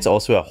Ocean Gate's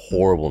also a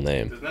horrible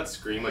name. Doesn't that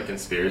scream like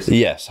conspiracy?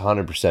 Yes,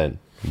 100%.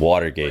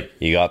 Watergate.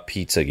 You got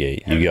Pizzagate.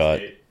 You Heaven's got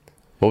Gate,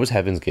 what was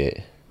Heaven's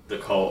Gate? the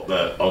cult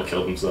that all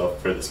killed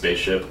themselves for the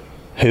spaceship.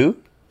 Who?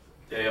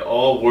 They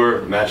all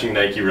were matching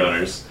Nike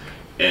runners,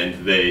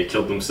 and they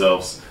killed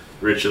themselves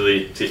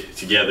ritually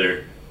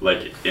together,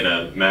 like in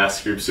a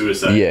mass group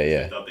suicide. Yeah,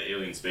 yeah. They thought the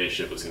alien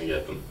spaceship was gonna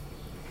get them.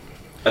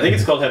 I think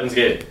it's called Heaven's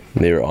Gate.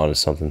 They were onto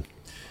something.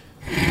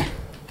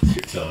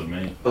 You're telling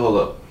me. Hold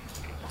up.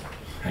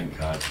 Thank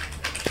God.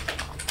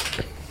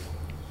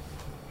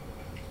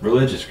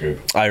 Religious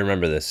group. I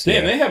remember this.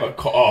 Damn, yeah. they have a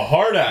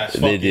hard ass.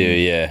 They do,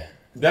 yeah.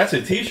 That's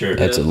a T-shirt.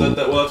 That's a Well,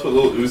 that's what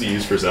Lil Uzi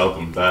used for his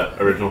album,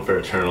 that original for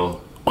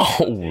Eternal. Oh,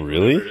 Whatever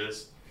really? it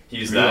is. He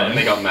used that, and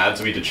they got mad,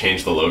 so we had to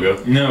change the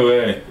logo. No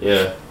way.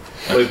 Yeah.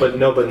 Wait, but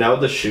now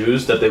the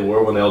shoes that they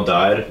wore when they all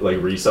died,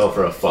 like, resell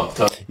for a fuck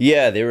ton.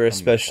 Yeah, they were a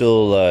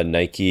special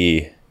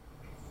Nike.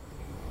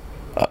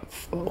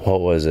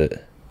 What was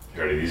it?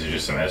 Already, these are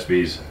just some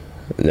SBs.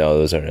 No,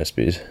 those aren't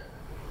SBs.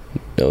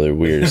 No, they're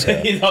weird as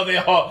hell. You know,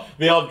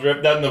 they all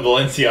dripped out in the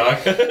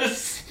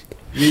Balenciagas.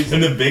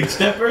 And the big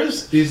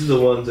steppers. These are the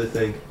ones, I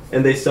think.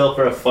 And they sell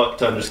for a fuck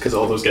ton just because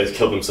all those guys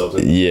killed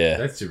themselves. Yeah.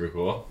 That's super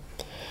cool.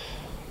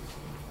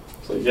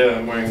 So, yeah,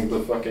 I'm wearing the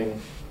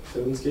fucking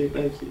Heaven's Gate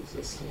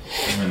Nikes.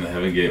 I'm in the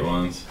Heaven Gate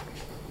ones.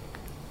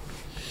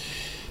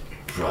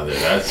 Brother,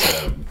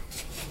 that's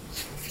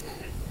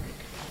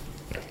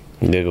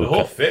They the go.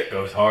 whole fit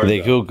goes hard. They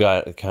though.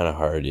 go kind of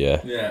hard,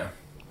 yeah. Yeah.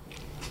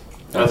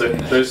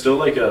 There's still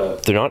like a...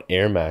 They're not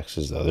Air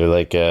Maxes though. They're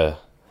like They're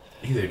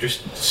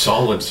just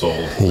solid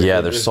soled.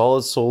 yeah, they're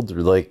solid soled. They're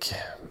like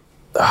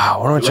what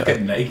am I Like a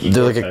Nike.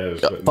 They're like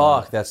Cortez, a but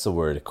fuck. That's the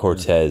word.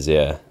 Cortez.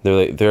 Yeah,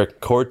 they're a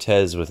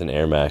Cortez with an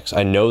Air Max.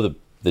 I know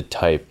the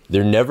type. They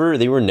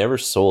were never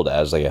sold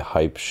as like a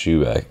hype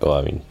shoe back. Well,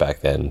 I mean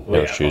back then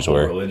Well, no yeah, shoes the whole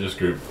were. religious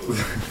group.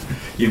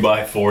 You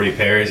buy 40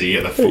 pairs, you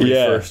get the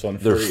 41st one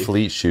They're free.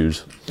 fleet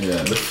shoes.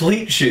 Yeah, the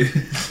fleet shoes.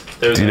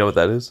 Do you know what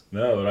that is?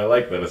 No, but I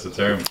like that as a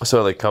term.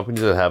 So like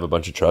companies that have a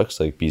bunch of trucks,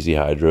 like BZ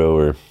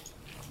Hydro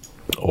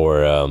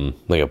or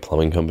like a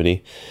plumbing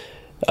company,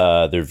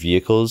 they're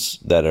vehicles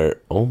that are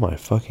oh my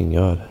fucking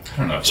god. I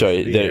don't know. If Sorry,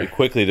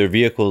 it's they're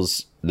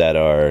vehicles that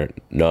are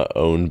not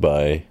owned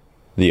by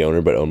the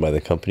owner but owned by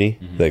the company.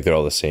 Like they're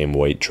all the same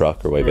white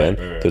truck or white van.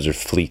 right. Those are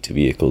fleet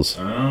vehicles.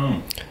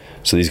 Oh.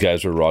 So these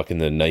guys were rocking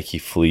the Nike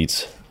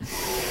fleets.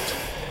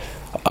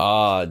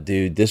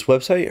 Dude, this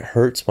website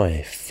hurts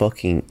my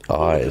fucking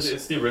eyes.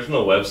 It's the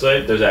original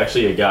website. There's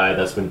actually a guy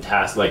that's been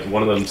tasked, like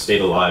one of them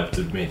stayed alive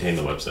to maintain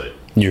the website.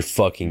 You're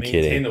fucking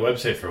Maintain kidding. the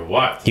website for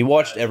what? He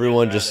watched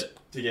everyone just.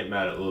 To get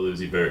mad at Lil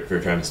Uzi Vert for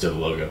trying to steal the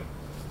logo.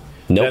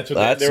 Nope, that's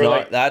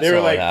not. That's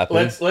not what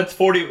happened. Let's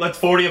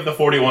 40 of the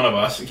 41 of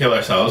us kill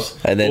ourselves,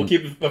 And then- we'll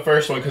keep the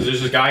first one because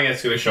there's this guy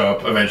that's gonna show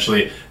up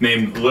eventually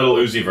named Little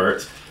Uzi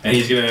Vert, and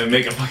he's gonna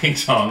make a fucking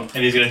song,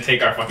 and he's gonna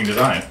take our fucking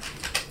design.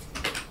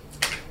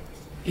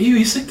 Ew,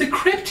 he's like the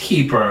Crypt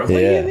Keeper. What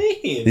Yeah. do you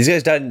mean? These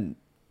guys died in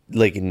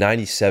like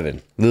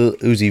 97. Lil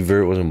Uzi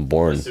Vert wasn't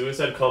born. The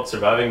suicide cult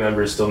surviving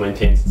members still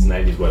maintains its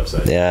 90s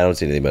website. Yeah, I don't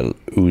see anything about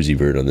Uzi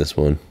Vert on this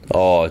one.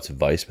 Oh, it's a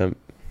Vice mem.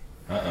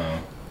 Uh-oh.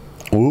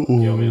 You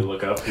want me to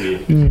look up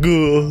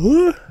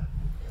the...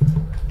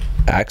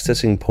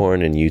 Accessing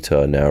porn in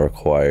Utah now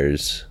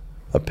requires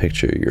a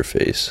picture of your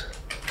face.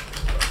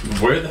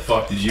 Where the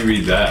fuck did you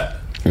read that?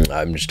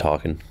 I'm just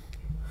talking.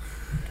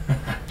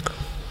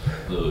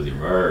 Little Uzi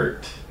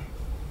Vert.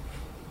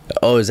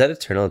 Oh, is that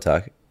Eternal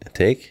Attack?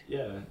 take?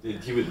 Yeah,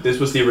 this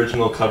was the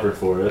original cover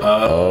for it.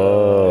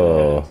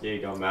 Oh. He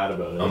got mad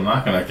about it. I'm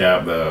not gonna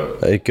cap though.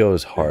 It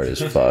goes hard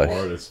as fuck.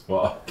 Hard as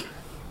fuck.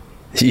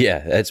 Yeah,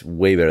 that's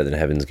way better than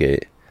Heaven's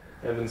Gate.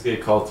 Heaven's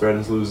Gate call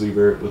threatens Lou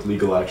Ebert with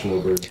legal action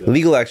over it.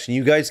 Legal action.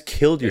 You guys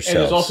killed And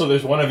yourselves.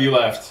 there's one of you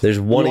left. There's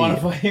one You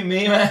of want to fight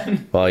me,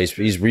 man? Well,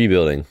 he's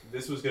rebuilding.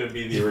 This was going to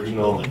be the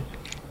original...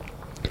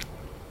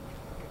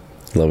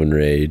 Love and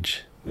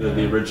Rage.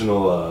 The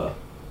original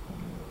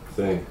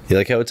thing. You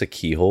like how it's a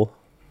keyhole?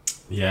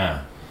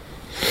 Yeah.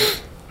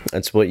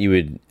 That's what you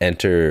would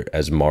enter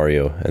as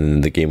Mario, and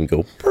then the game would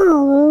go.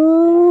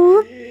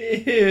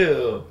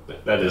 Ew.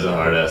 That is a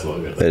hard ass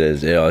logo. It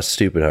is. Yeah, it's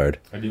stupid hard.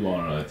 I do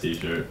want on a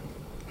t-shirt.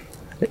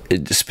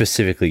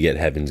 Specifically, get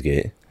Heaven's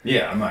Gate.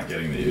 Yeah, I'm not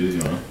getting the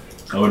Uzi one.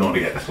 I wouldn't want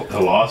to get a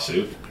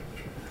lawsuit.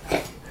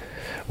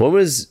 When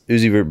was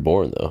Uzi Vert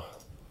born, though?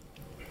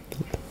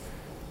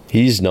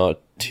 He's not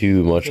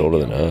too much older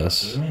than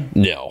us. Isn't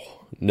No.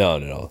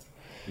 Is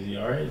he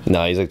alright?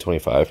 No, he's like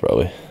 25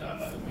 probably.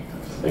 I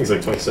think it's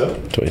like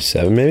 27.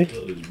 27 maybe?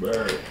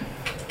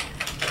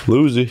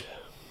 Lucy.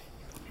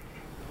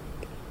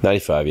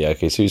 95, yeah,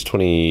 okay, so he's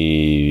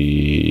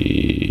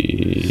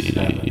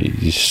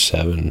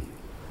 27.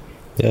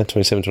 Yeah,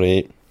 27,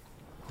 28.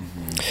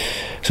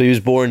 So he was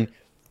born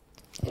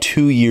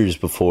 2 years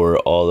before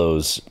all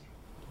those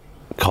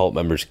cult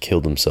members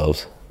killed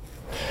themselves.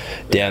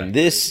 Damn,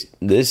 this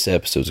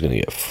episode's gonna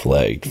get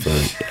flagged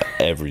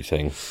for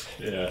everything.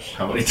 Yeah.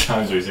 How many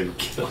times are you saying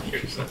kill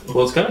yourself?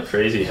 Well, it's kind of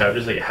crazy how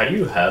just like how do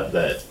you have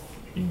that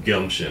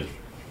gumption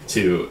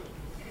to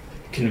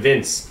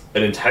convince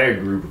an entire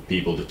group of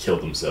people to kill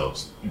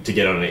themselves to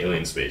get on an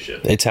alien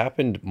spaceship? It's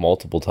happened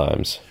multiple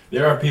times.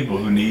 There are people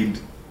who need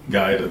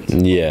guidance.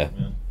 Yeah.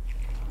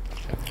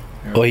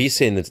 Well, he's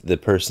saying that the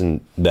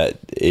person that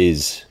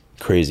is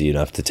crazy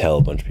enough to tell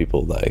a bunch of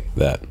people like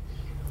that,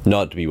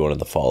 not to be one of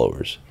the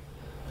followers.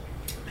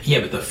 Yeah,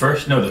 but the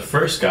first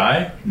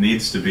guy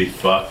needs to be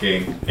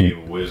fucking a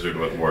wizard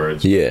with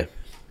words. Yeah.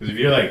 Because if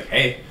you're like,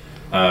 hey,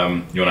 you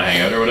want to hang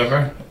out or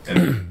whatever,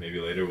 and maybe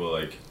later we'll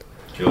like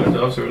kill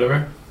ourselves or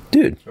whatever,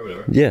 Dude. or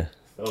whatever. Yeah.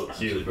 Oh,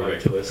 cute.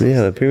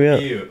 Yeah, bring me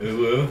up. Ew,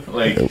 ooh, ooh,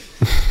 like, you know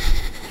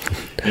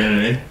what I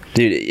mean?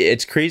 Dude,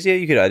 it's crazy how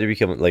you could either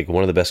become like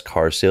one of the best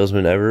car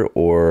salesmen ever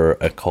or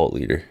a cult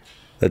leader.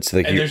 That's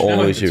like And your there's no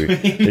only in two.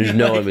 between. There's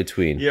no Like, in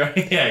between. You're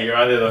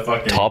either the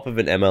fucking Top of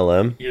an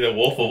MLM, You're the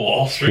Wolf of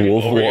Wall Street,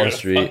 Wolf of or Wall you're the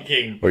Street,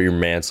 fucking, or your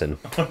Manson.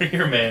 or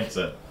you're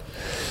Manson.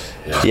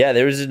 Yeah,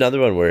 there was another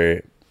one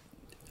where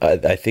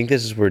I think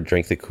this is where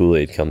Drink the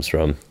Kool-Aid comes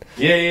from.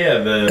 Yeah,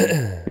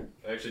 the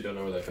I actually don't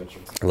know where that comes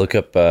from. Look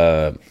up.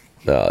 Oh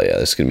yeah,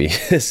 this is gonna be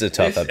this is a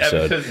tough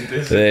episode. This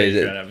is a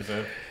Patreon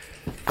episode.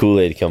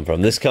 Kool-Aid come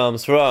from. This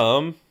comes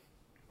from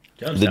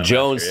the Jonestown.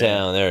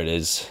 Jonestown. There it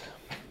is.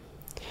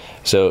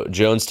 So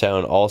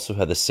Jonestown also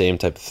had the same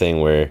type of thing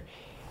where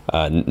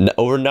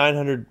over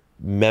 900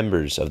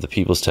 members of the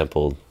People's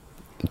Temple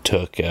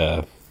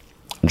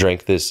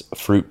drank this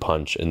fruit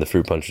punch, and the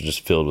fruit punch was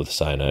just filled with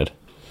cyanide.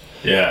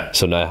 Yeah.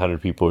 So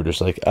 900 people were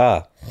just like,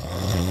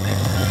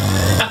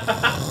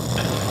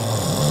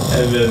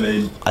 And then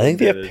they. I think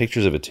they have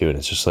pictures of it too, and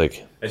it's just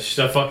like It's just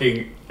a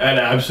fucking an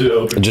absolute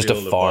open. just a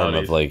field farm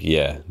bodies. of like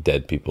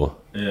dead people.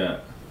 Yeah.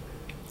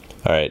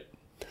 All right.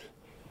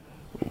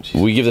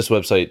 We give this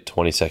website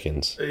 20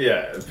 seconds.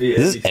 Yeah. Is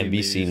this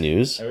NBC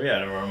News? Oh,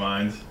 yeah, in our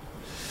minds.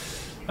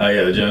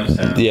 Yeah, the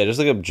Jonestown. Yeah, just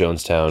look up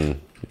Jonestown.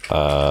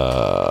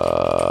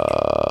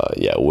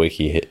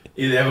 Wiki.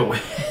 Yeah, they have a.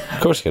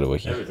 Of course, you got a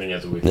wiki. Everything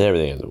has a wiki.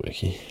 Everything has a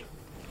wiki.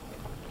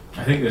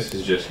 I think this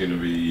is just gonna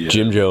be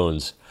Jim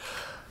Jones.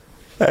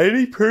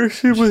 Any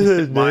person with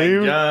a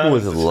name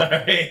with a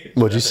Sorry.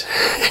 What'd you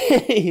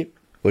say?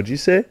 What'd you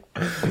say?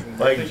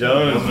 Mike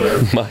Jones.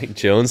 Bro. Mike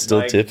Jones still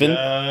Mike tipping?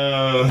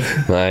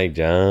 Jones. Mike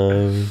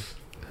Jones.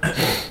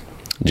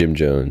 Jim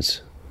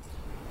Jones.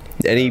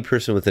 Any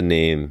person with a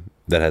name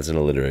that has an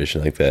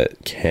alliteration like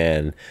that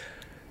can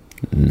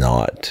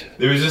not.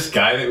 There was this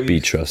guy that we Be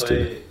used to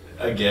trusted.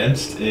 play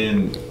against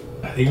in,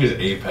 I think it was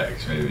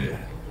Apex maybe.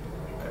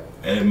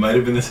 And it might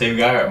have been the same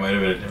guy or it might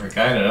have been a different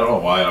guy. And I don't know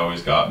why it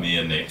always got me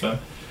and Nathan.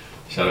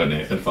 Shout out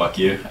Nathan, fuck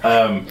you.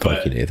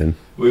 Fuck you, Nathan.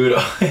 We would.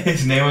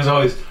 His name was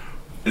always.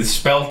 It's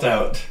spelt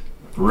out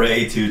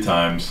Ray 2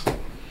 times.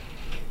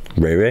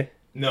 Ray Ray?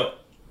 No,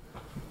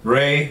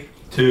 Ray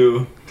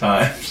 2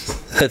 times.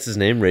 That's his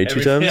name, Ray 2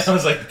 Every- times? I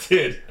was like,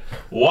 dude,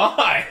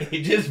 why?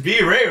 Just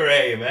be Ray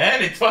Ray,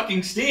 man. It's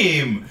fucking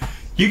Steam.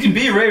 You can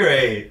be Ray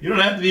Ray. You don't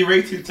have to be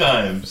Ray 2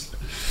 times.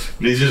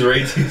 But he's just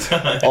Ray 2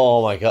 times.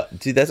 Oh my god.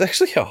 Dude, that's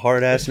actually a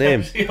hard ass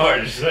name. It's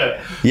hard to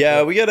say.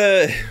 Yeah, we got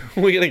a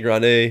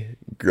grande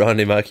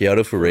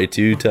macchiato for Ray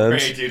 2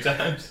 times. Ray 2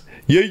 times.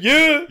 Yeah.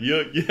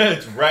 Yeah,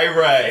 it's Ray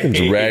Ray. It's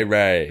Ray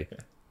Ray.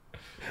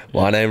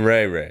 My name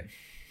Ray Ray.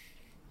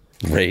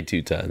 Ray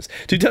 2 times.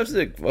 2 times is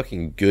a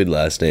fucking good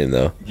last name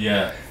though.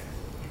 Yeah.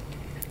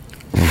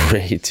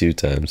 Ray 2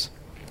 times.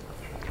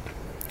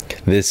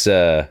 This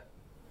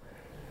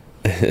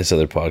this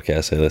other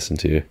podcast I listen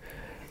to,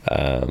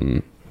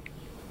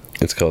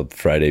 it's called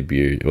Friday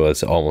Beer. Well,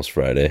 it's almost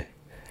Friday,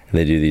 and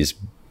they do these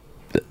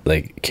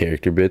like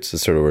character bits.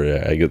 That's sort of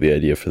where I got the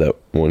idea for that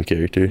one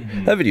character.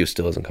 That video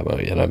still hasn't come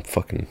out yet. I'm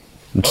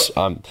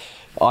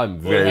Well, it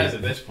very has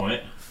at this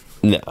point.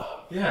 no.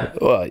 Yeah.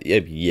 Well,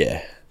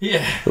 yeah.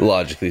 Yeah.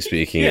 Logically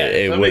speaking, Yeah,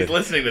 it somebody's would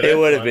listening to it this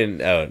would have one.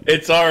 been out.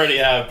 It's already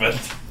happened.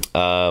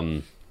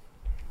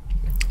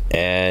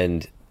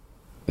 And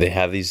they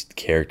have these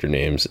character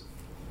names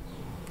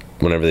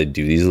whenever they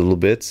do these little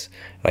bits.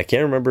 I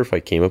can't remember if I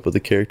came up with a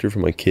character for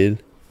my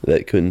kid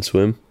that couldn't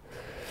swim.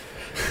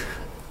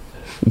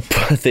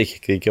 But they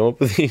come up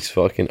with these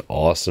fucking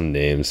awesome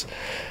names.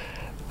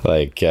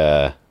 Like,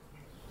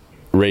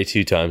 Ray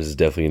 2 times is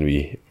definitely going to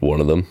be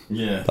one of them.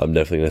 Yeah. I'm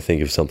definitely going to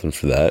think of something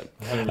for that.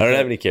 100%. I don't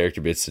have any character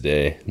bits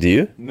today. Do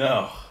you?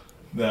 No.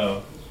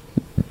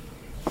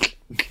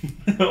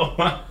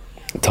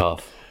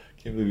 Tough.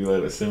 Can't believe you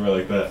let it simmer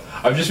like that.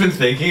 I've just been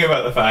thinking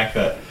about the fact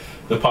that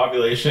the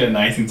population in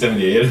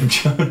 1978 of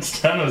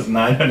Jonestown was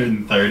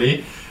 930,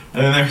 and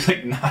then there was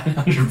like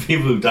 900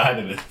 people who died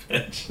in this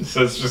bitch.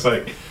 So it's just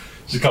like,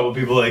 just a couple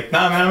people like,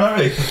 nah man, I'm not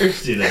really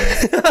thirsty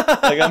today.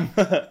 Like I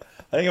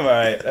think I'm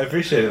alright. I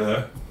appreciate it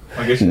though.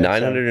 I guess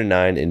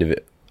 909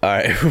 individual. All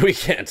right, we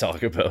can't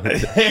talk about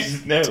it.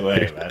 There's no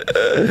way,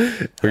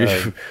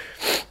 man.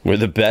 We're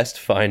the best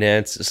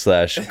finance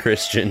 /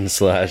 Christian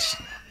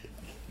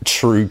 /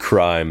 true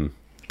crime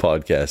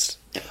podcast.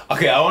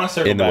 Okay, I want to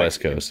circle In the back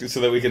West Coast. so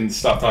that we can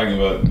stop talking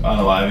about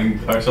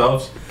unaliving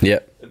ourselves.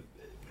 Yep.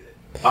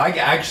 I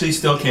actually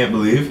still can't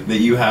believe that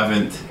you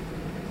haven't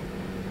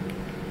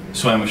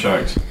swam with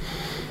sharks.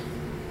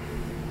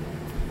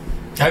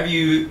 Have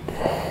you?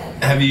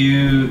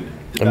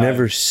 I've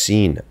never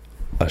seen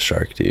a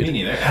shark, dude. Me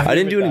neither. I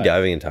didn't do any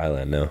diving in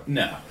Thailand, no.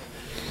 No.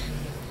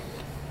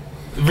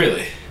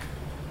 Really?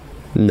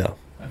 No.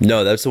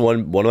 No, that's the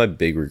one of my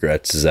big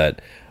regrets is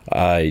that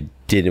I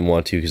didn't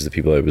want to because the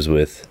people I was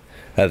with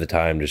at the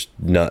time just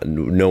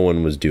no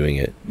one was doing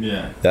it.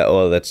 Yeah.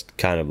 That's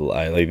kind of a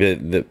lie. Like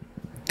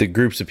the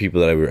groups of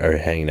people that I were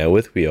hanging out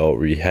with,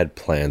 we had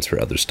plans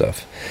for other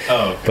stuff.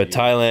 Oh. Okay. But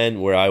Thailand,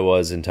 where I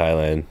was in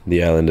Thailand,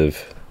 the island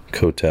of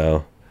Koh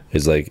Tao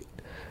is like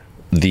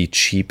the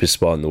cheapest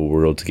spot in the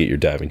world to get your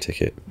diving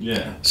ticket.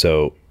 Yeah.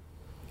 So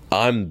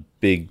I'm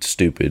big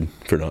stupid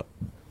for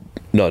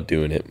not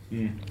doing it.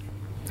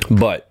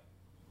 But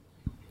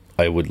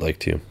I would like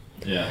to.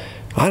 Yeah.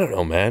 I don't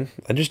know, man.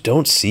 I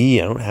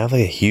don't have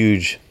like a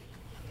huge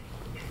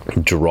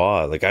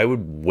draw. Like I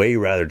would way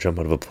rather jump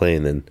out of a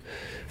plane than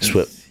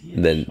swim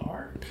than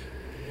Shark.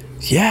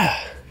 yeah.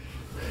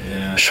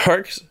 Yeah.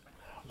 Sharks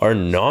are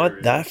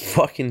not that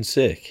fucking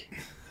sick.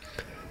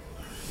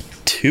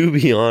 To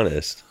be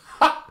honest.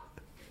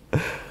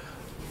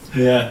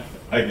 Yeah.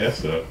 I guess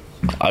so.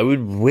 I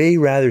would way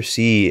rather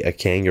see a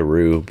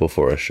kangaroo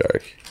before a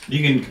shark.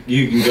 You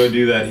can go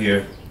do that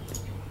here,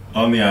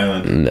 on the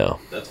island. No.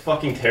 That's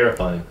fucking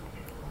terrifying.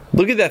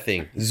 Look at that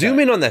thing. Zoom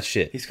in on that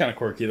shit. He's kind of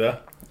quirky though.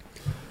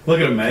 Look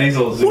at him, man. He's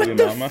a little What Zulu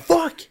the mama.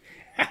 fuck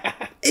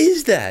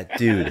is that,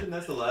 dude?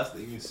 That's the last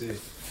thing you see.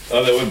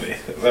 Oh, that would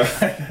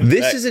be.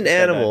 This is an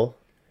animal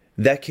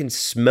that can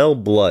smell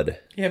blood.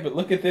 Yeah, but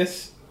look at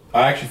this.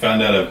 I actually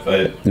found out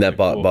That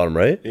bottom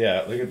right?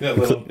 Yeah, look at that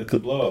little. It's a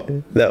blow up.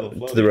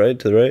 That to the right,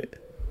 to the right.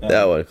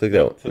 That one. Click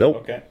that one. Nope.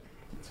 Okay.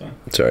 That's fine.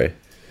 Sorry.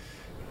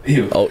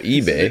 Ew. Oh, This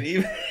is eBay. an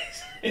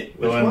eBay.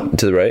 The one.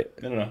 To the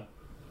right. No.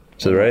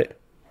 To the right.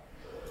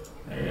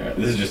 There you go.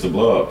 This is just a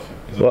blow up.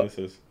 Is what What?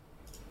 this is.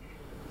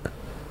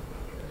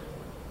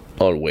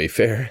 On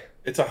Wayfair.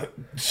 It's a.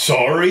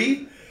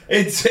 Sorry.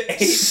 It's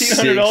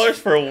 $1,800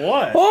 for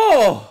what?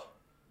 Oh.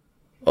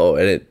 Oh,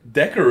 and it.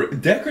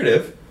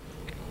 Decorative.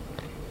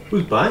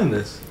 Who's buying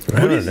this?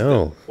 I don't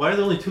know. Why are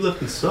there only 2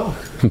 left in stock?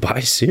 Buy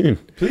soon.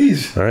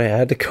 Please. All right,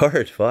 add to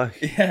cart.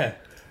 Fuck. Yeah.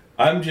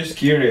 I'm just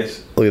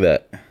curious. Look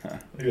at that. Look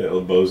at that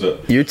little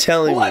bozo. You're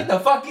telling What me, the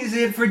fuck is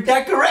it for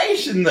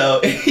decoration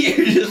though?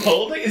 You're just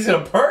holding. Is it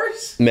a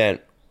purse? man.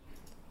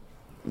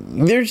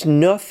 There's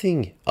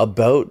nothing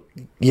about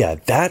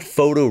that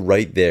photo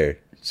right there.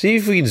 See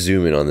if we can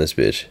zoom in on this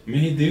bitch. I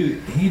mean,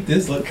 he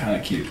does look kind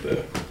of cute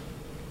though.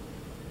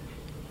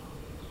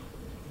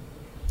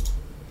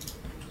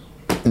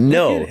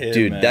 No, at him,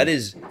 dude, man. that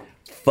is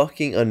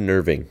fucking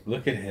unnerving.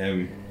 Look at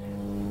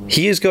him.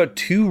 He has got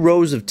 2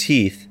 rows of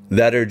teeth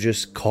that are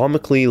just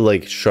comically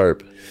like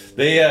sharp.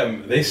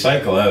 They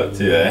cycle out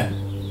too, eh?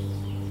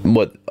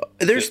 What?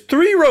 There's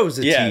 3 rows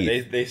of Yeah,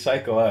 teeth. they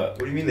cycle out. What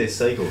do you mean they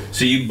cycle?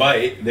 So you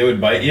bite, they would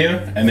bite you,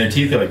 and their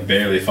teeth are like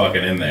barely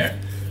fucking in there.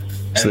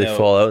 So they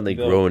fall out and they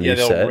grow a new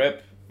they'll set?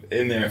 rip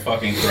in their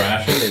fucking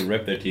thrashing. They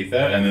rip their teeth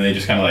out, and then they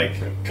just kind of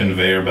like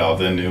conveyor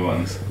belt in new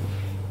ones.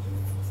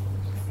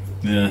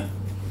 Yeah.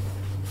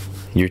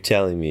 You're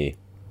telling me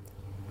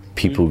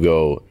people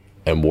go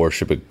and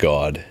worship a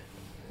god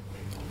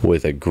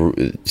with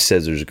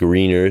says there's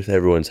green earth,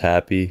 everyone's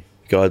happy,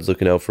 God's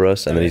looking out for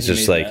us, and then he's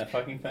just Made like, that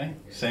fucking thing.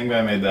 Same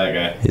guy made that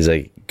guy. he's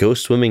like, go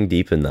swimming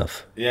deep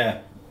enough. Yeah.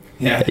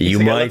 Yeah. You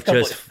He's like,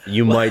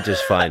 you might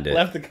just find it.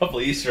 Left a couple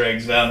Easter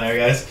eggs down there,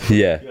 guys.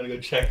 Yeah. You gotta go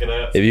check it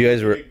out. If you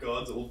guys were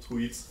God's old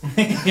tweets.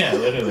 Yeah,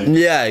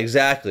 literally. Yeah,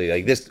 exactly.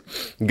 Like this,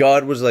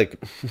 God was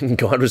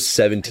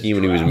 17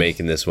 when he was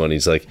making this one.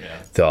 He's like,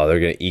 oh, they're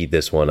gonna eat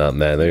this one up,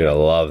 man. They're gonna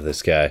love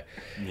this guy.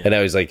 Yeah. And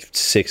now he's like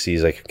 60.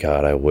 He's like,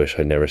 God, I wish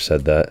I never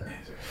said that.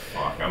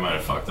 Fuck, I might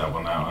have fucked up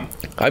on that one.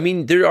 I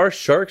mean, there are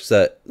sharks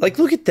that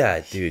look at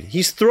that, dude.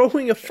 He's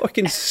throwing a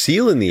fucking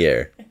seal in the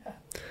air,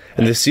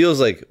 and the seal's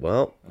like,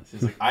 well,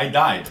 he's like, I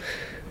died.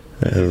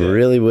 I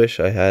really wish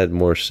I had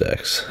more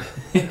sex.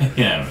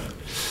 Yeah.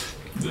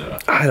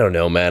 I don't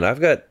know, man. I've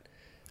got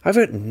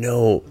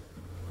no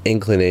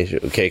inclination.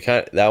 Okay,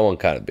 that one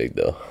kind of big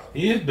though.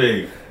 He is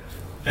big.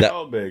 They're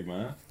all big,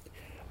 man.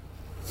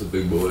 It's a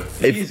big boy.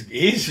 He's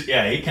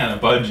he kind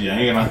of budgy. I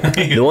ain't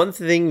gonna. The one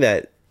thing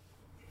that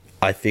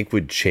I think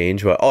would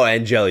change.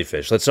 And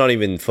jellyfish. Let's not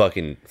even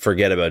fucking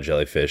forget about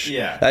jellyfish.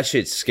 Yeah. That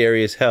shit's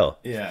scary as hell.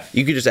 Yeah.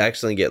 You could just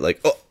accidentally get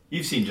like, oh.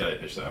 You've seen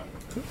jellyfish though.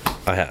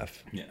 I have.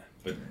 Yeah,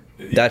 but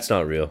that's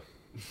not real.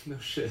 No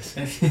shit.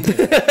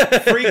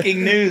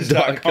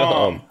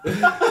 Freakingnews.com.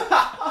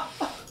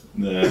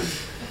 Yeah.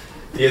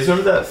 You guys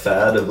remember that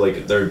fad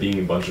of there being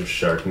a bunch of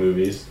shark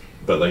movies,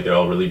 but they're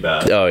all really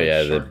bad? Oh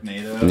yeah,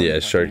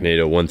 Sharknado.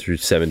 Sharknado 1 through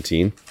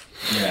 17.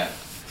 Yeah,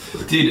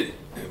 dude.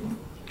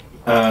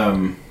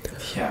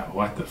 Yeah,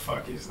 what the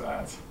fuck is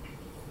that?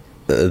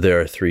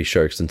 There are 3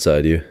 sharks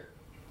inside you.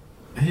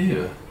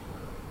 Ew.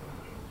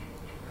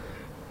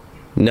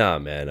 Nah,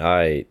 man,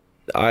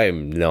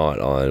 I'm not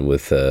on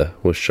with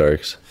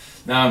sharks.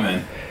 Nah,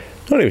 man.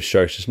 Not even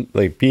sharks, just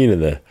being in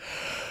the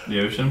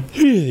ocean.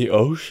 The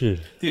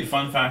ocean. Dude,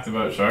 fun fact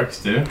about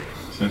sharks too.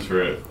 Since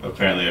we're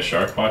apparently a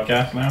shark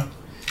podcast now,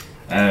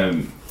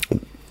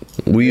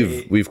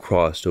 we've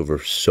crossed over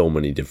so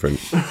many different.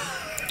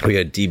 We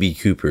got DB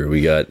Cooper.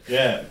 We got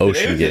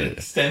Ocean Gate.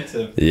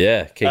 Extensive.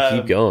 Yeah. Okay,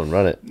 keep going.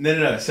 Run it.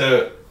 No.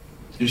 So.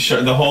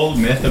 The whole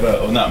myth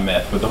about, well, not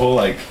myth, but the whole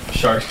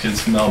sharks can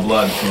smell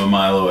blood from a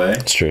mile away.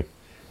 It's true.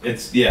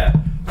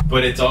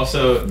 But it's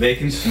also, they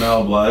can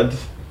smell blood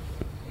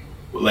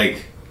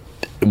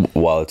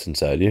while it's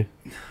inside you.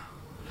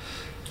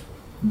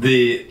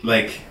 They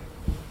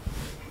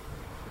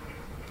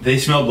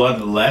smell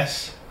blood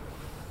less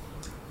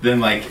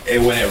than when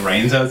it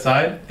rains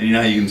outside, and you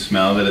know how you can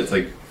smell that it's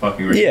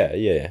fucking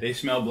raining? Yeah. They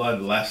smell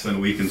blood less than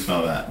we can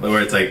smell that.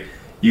 Where it's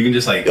you can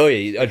just oh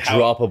yeah, a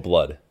drop of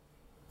blood.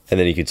 And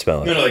then you could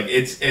smell it. No,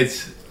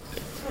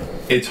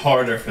 it's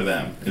harder for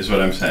them, is what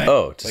I'm saying.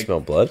 Oh, to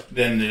smell blood?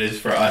 Than it is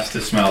for us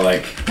to smell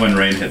when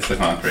rain hits the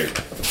concrete.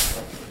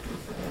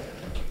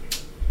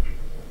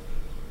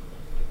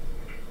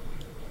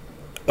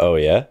 Oh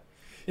yeah?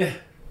 Yeah.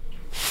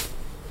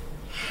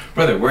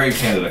 Brother, we're in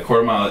Canada.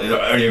 Quarter mile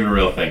aren't even a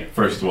real thing,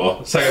 first of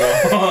all.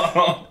 Second of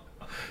all,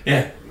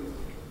 yeah.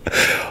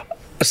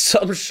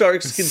 Some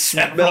sharks can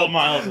smell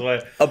miles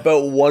away.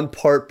 About 1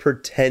 part per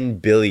 10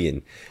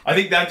 billion. I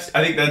think that's.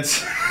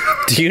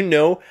 Do you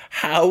know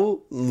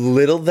how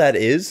little that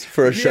is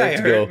for a shark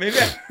to go? Maybe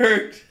I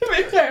heard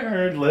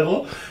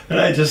little, and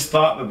I just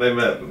thought that they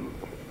meant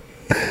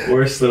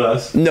worse than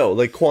us. No,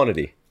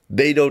 quantity.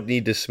 They don't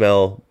need to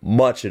smell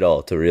much at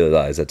all to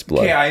realize that's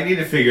blood. Yeah, I need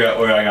to figure out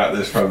where I got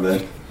this from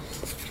then.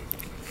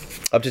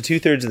 Up to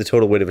 2/3 of the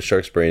total weight of a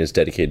shark's brain is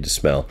dedicated to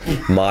smell.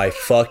 My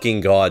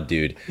fucking God,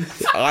 dude.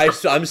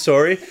 I'm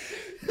sorry.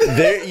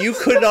 You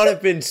could not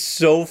have been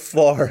so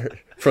far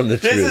from the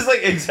truth. This is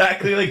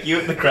exactly like you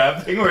and the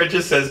crab thing where it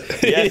just says,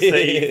 yes,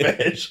 they eat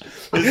fish.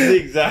 This is the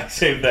exact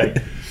same thing.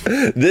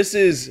 This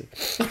is...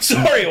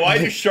 Sorry, why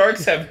do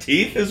sharks have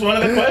teeth is one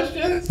of the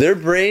questions? Their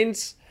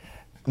brains,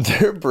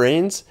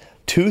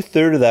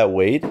 2/3 of that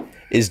weight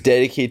is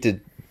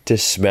dedicated to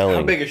smelling.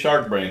 How big a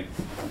shark brain?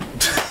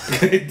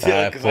 If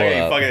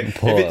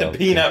it's a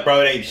peanut,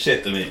 bro, it ain't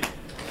shit to me.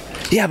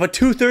 Yeah, but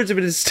 2/3 of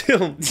it is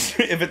still... If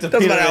it's a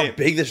doesn't peanut, matter how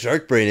big the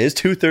shark brain is.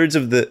 2/3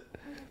 of the...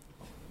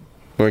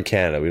 We're in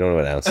Canada. We don't know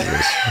what ounces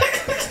is.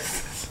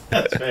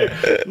 That's fair.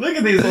 Look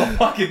at these little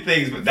fucking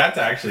things, but that's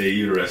actually a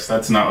uterus.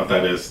 That's not what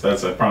that is.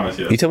 That's, I promise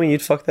you. You tell me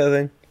you'd fuck that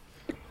thing?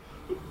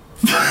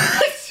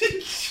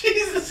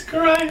 Jesus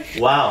Christ.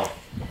 Wow.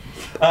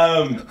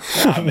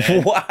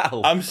 Man.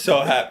 Wow. I'm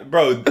so happy.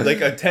 Bro, a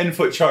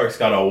 10-foot shark's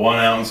got a 1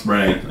 ounce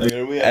brain.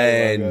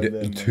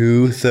 And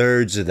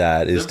 2/3 of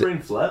that is... Is the brain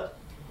flat?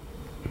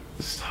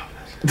 Stop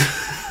it.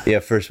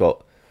 Yeah, first of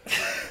all...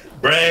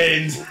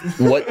 Brains!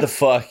 What the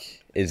fuck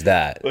is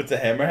that? What's a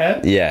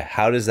hammerhead? Yeah,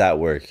 how does that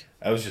work?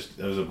 That was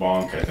a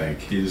bonk, I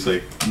think. He was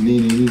He's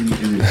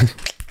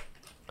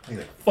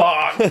like,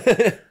 fuck!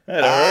 That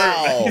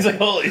hurt. He's like,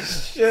 holy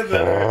shit,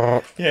 that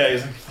hurt. Yeah,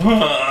 he's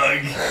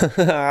like,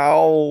 fuck.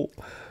 Ow.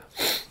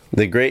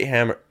 The great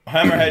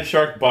Hammerhead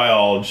shark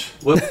biology.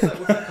 What's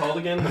that called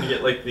again? When you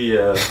get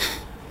the,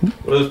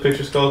 what are those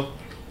pictures called?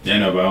 Yeah,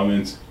 no, by all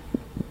means.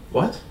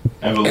 What?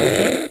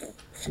 Evolution.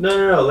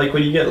 No.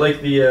 When you get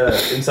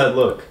the inside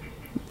look.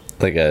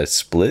 Like a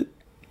split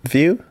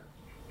view?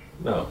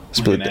 No.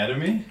 Split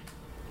anatomy?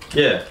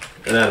 Yeah,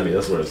 anatomy.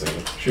 That's what I was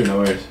thinking. Sure, no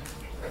worries.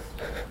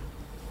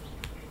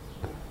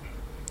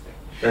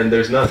 And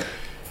there's none.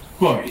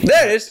 Well,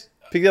 There it is.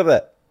 Pick up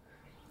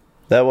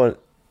that one.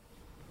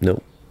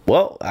 Nope.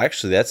 Well,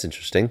 actually, that's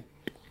interesting.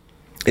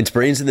 Its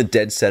brain's in the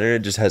dead center. It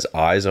just has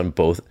eyes on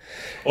both.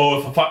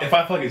 Oh, if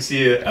I fucking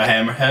see a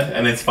hammerhead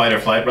and it's fight or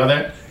flight,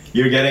 brother,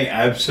 you're getting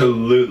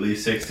absolutely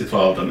 6 to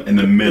 12 in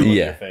the middle of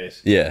your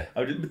face. Yeah. I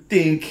would just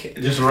think,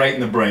 just right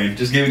in the brain,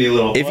 just giving you a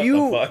little. What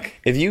the fuck?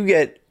 If you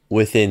get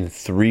within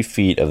 3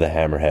 feet of the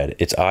hammerhead,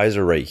 its eyes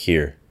are right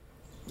here.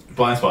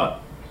 Blind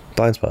spot.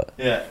 Blind spot.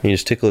 Yeah. You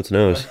just tickle its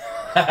nose.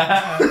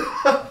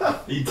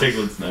 You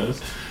tickle its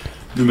nose.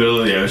 In the middle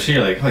of the ocean,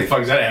 you're like, holy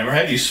fuck, is that a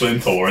hammerhead? You swim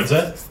towards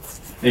it.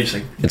 And you're just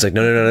like, It's like,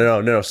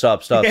 no,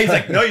 stop. yeah, he's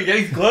like, no, you're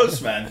getting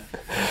close, man.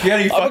 You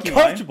gotta be I'm fucking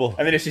uncomfortable. mind.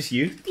 And then it's just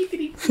you.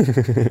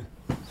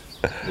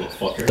 Little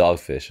fucker.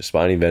 Dogfish, a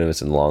spiny,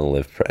 venomous, and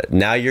long-lived pet.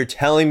 Now you're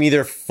telling me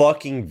they're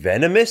fucking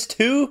venomous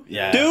too?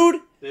 Yeah.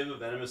 Dude? They have a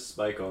venomous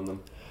spike on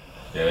them.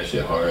 Yeah, that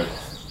shit hard.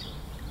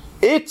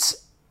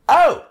 It's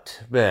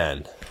out,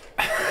 man.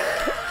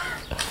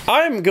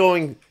 I'm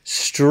going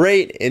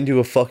straight into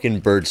a fucking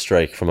bird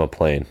strike from a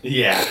plane.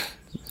 Yeah.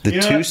 The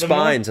You know two what? The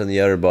spines on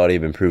the outer body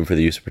have been proven for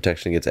the use of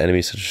protection against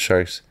enemies such as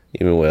sharks,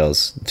 even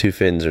whales. The two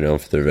fins are known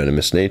for their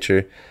venomous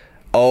nature.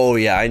 Oh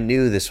yeah, I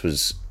knew this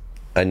was.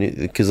 I knew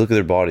because look at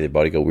their body. Their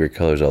body got weird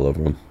colors all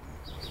over them.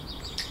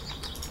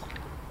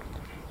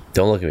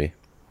 Don't look at me.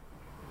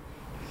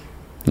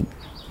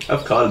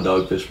 I've caught a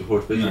dogfish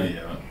before fishing. No,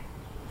 yeah.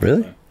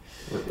 Really?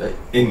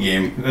 In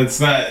game. That's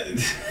not.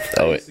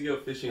 Oh I wait. used to go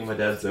fishing with my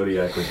dad's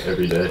Zodiac like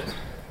every day.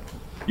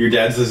 Your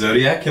dad's the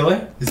Zodiac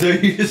killer? Is that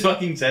what you just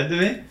fucking said to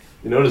me?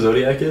 You know what a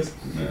Zodiac is?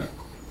 No.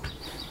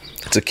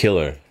 It's a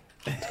killer.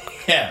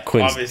 Yeah.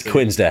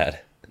 Quinn's dad.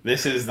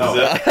 This is the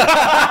Zodiac.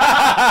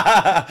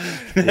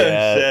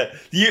 Yeah.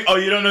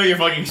 You don't know your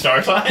fucking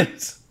star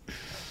signs?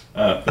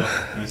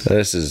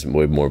 This is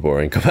way more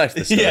boring. Go back to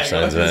the star Yeah,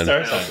 go signs, back to the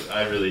man. star signs.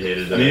 I really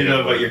hated I it. need to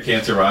know about your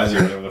Cancer rising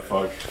or whatever the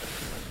fuck.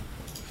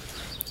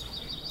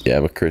 Yeah,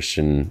 I'm a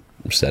Christian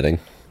setting.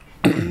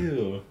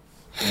 Ew.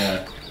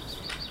 Yeah.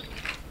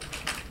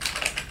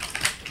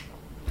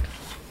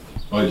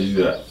 Why did you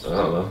do that? I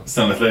don't know. It's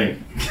not a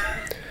thing.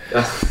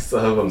 So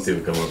I hope I'm see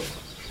what come up.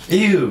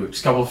 Ew.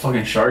 Just a couple of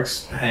fucking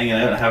sharks hanging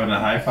out and having a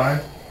high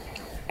five.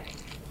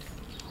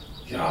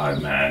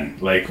 God, man.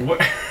 Like, what?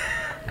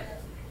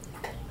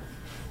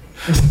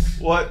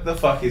 What the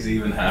fuck is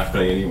even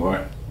happening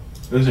anymore?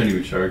 Those aren't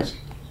even sharks.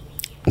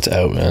 It's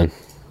out, man.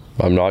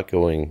 I'm not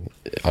going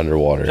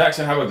underwater.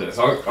 Jackson, how about this?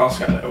 I'll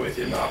skydive with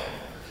you now.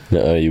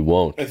 No, you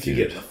won't. If you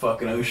dude. get in the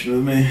fucking ocean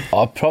with me.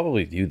 I'll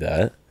probably do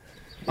that.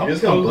 You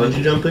guys got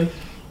bungee jumping?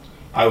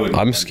 I would.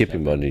 I'm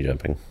skipping bungee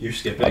jumping. You're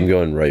skipping? I'm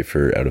going right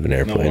for out of an No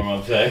airplane. warm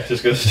up, Zach.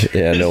 Just go straight,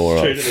 Yeah, no warm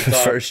straight up. to the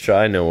top. First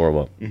try, no warm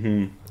up.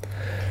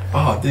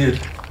 Oh, dude.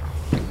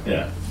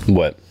 Yeah.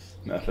 What?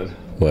 Nothing.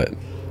 What?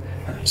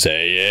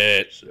 Say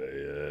it. Say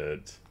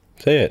it.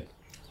 Say it.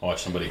 I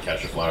watched somebody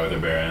catch a fly with their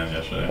bare hands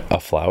yesterday. A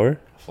flower?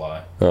 A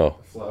fly. Oh.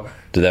 Flower.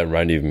 Did that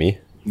remind you of me?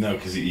 No,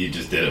 because you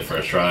just did it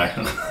first try.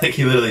 Like,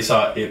 he literally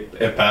saw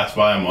it pass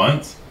by him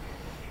once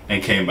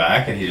and came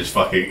back, and he just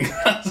fucking.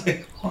 I was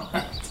like,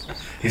 what?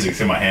 He's like,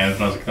 it's in my hands,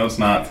 and I was like, no, it's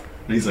not.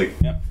 And he's like,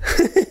 yeah.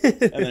 And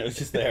then it was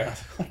just there. I was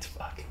like, what the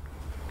fuck?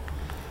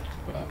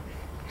 Wow.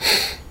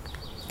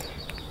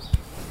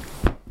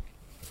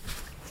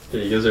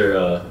 Okay, you guys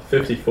are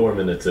 54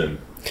 minutes in.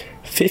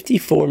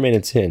 54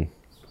 minutes in.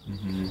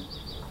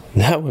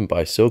 That went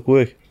by so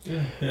quick.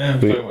 Yeah,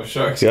 I'm talking about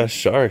sharks. Yeah,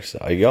 sharks.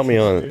 You got me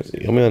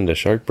on the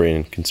shark brain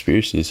and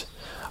conspiracies.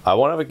 I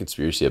want to have a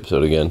conspiracy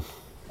episode again.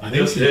 I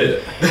think we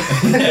did.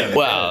 Yeah,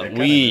 Well, kinda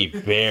we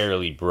did.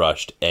 barely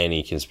brushed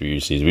any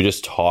conspiracies. We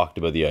just talked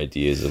about the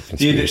ideas of Dude,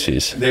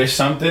 conspiracies. there's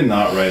something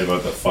not right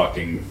about the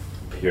fucking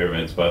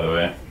pyramids, by the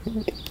way.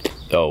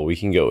 Oh, we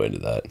can go into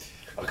that.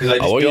 Because I I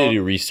just want you to don't.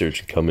 do research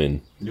and come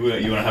in. You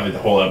want to have the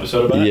whole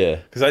episode about it? Yeah.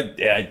 Because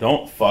I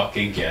don't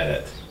fucking get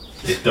it.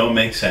 It don't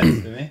make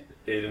sense to me.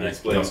 Aiden I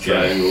explains don't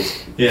get it.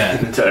 triangles. Yeah.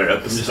 An entire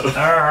episode.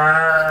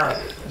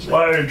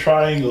 Why do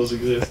triangles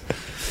exist?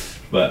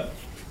 But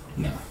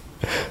no.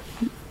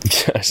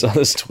 I saw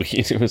this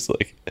tweet. It was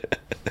like,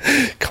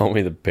 call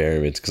me the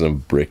pyramids because I'm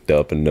bricked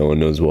up and no one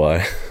knows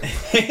why.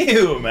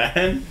 Ew,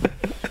 man.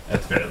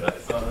 That's fair.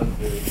 That's not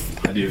good.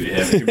 I do. Yeah.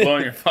 If you're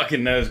blowing your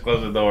fucking nose,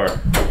 close the door.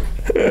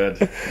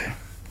 Good.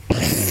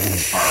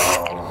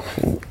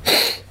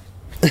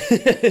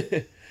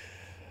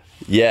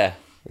 Yeah,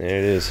 there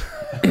it is.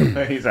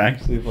 He's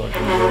actually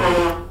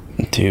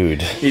fucking.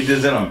 Dude, He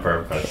does it on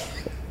purpose.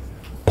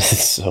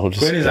 it's so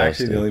disgusting. Quinn is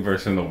actually the only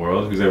person in the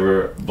world who's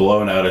ever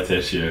blown out a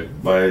tissue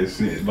by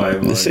This is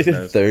like the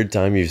nose. third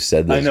time you've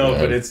said this. I know, man.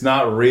 but it's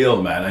not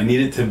real, man. I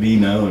need it to be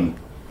known.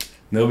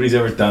 Nobody's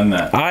ever done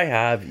that. I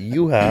have.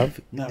 You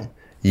have. No.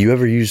 You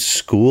ever used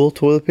school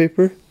toilet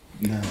paper?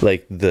 No.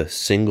 Like the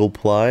single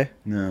ply?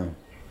 No.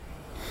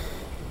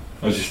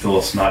 I was just a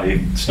little snotty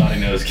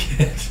nosed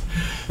kid.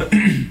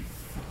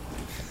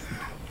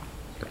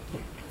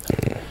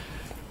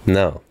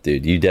 No,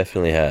 dude, you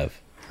definitely have.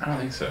 I don't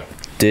think so.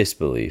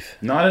 Disbelief.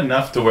 Not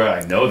enough to where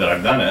I know that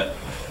I've done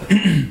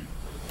it.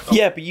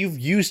 Yeah, but you've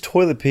used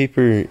toilet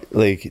paper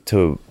like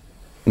to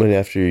when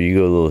after you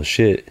go a little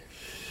shit,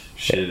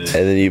 and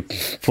then you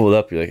pull it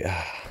up. You're like,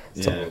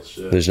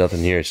 Shit. there's nothing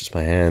here. It's just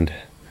my hand.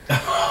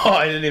 Oh,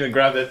 I didn't even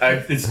grab it.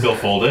 It's still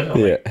folded.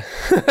 I'm like,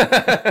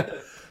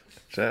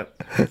 Yeah.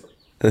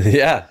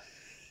 Yeah.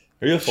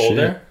 are you a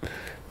folder?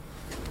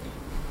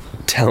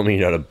 Tell me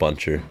you're not a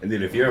buncher.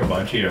 Dude, if you're a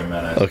bunch, you're a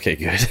menace. Okay,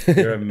 good.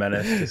 You're a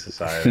menace to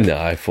society. No,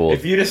 I fold.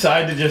 If you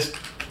decide to just,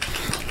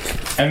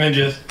 and then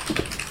just,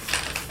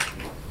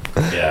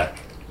 yeah.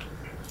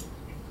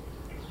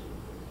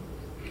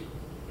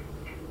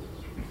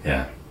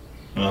 Yeah.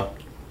 Well,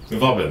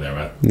 we've all been there,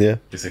 man. Yeah.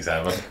 These things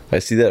happen. I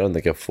see that on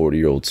like a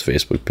 40-year-old's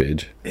Facebook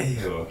page.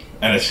 Ew.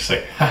 And it's just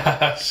like,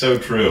 haha, so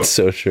true.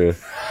 So true.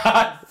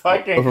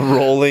 Fucking.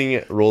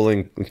 rolling,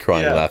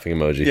 crying, Yeah. laughing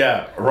emoji.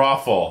 Yeah,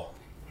 Raffle.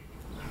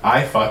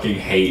 I fucking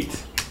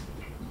hate,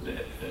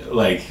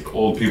 like,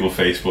 old people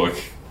Facebook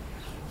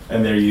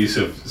and their use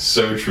of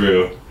so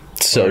true.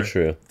 So Or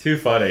true. Too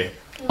funny.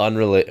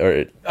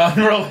 Unrelatable.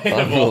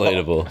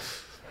 Unrelatable.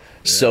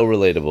 So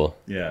relatable.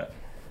 Yeah.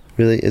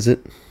 Really? Is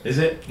it? Is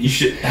it? You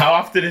should. How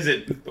often is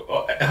it?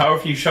 How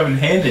if you shove in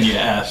hand and you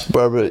ask?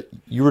 Barbara,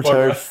 you retired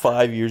Barbara.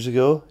 5 years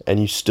ago and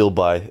you still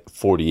buy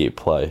 48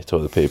 ply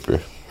toilet paper.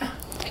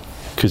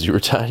 Because your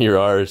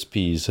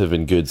RSPs have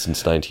been good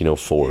since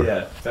 1904.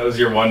 Yeah, that was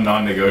your one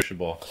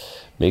non-negotiable.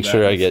 Make That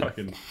sure I and get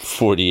fucking-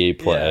 48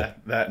 ply. Yeah,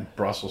 that and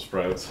Brussels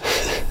sprouts.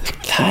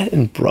 That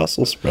and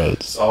Brussels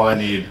sprouts. That's all I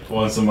need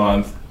once a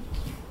month.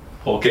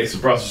 Whole case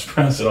of Brussels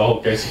sprouts and a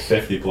whole case of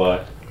 50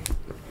 ply.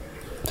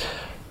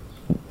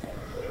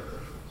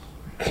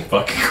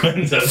 Fucking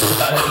Quinn's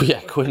outside. Yeah,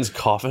 Quinn's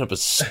coughing up a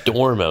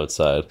storm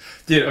outside.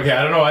 Dude, okay,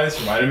 I don't know why this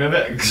reminded me of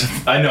it. 'Cause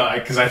I know,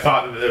 because I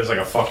thought that there was like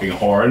a fucking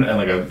horn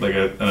and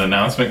an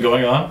announcement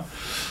going on.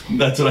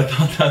 That's what I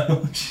thought that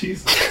was.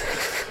 Jeez.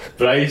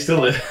 But I used to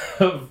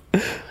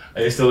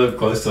live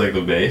close to like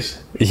the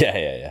base,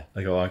 Yeah.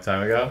 like a long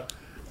time ago.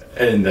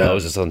 And That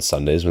was just on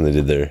Sundays when they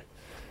did their...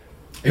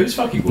 it was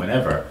fucking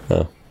whenever.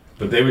 Oh.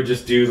 But they would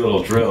just do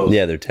little drills.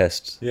 Yeah, their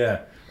tests. Yeah.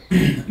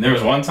 And there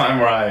was one time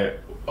where I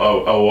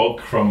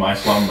awoke from my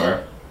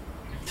slumber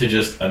to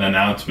just an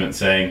announcement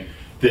saying,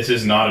 "This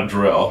is not a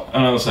drill."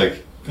 And I was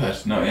like,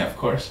 "Gosh, no, yeah, of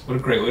course. What a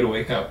great way to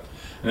wake up."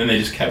 And then they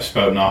just kept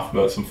spouting off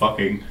about some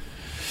fucking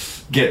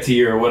get to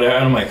you or whatever.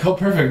 And I'm like, "Oh,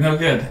 perfect, no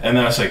good." And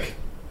then I was like,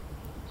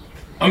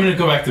 "I'm going to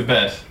go back to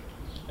bed.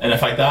 And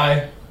if I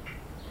die,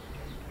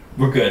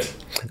 we're good."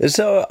 This is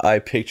how I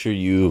picture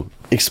you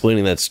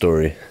explaining that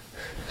story.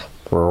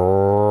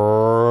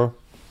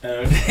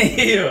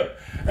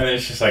 And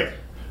it's just like,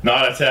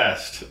 "Not a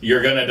test.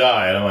 You're gonna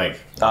die." And I'm like,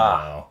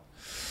 "Ah,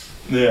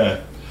 yeah."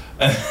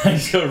 And I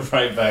just go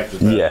right back to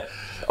bed. Yeah.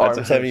 Arms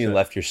That's haven't even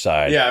left your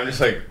side. Yeah, I'm just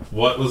like,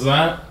 "What was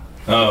that?"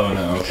 Oh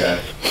no, okay.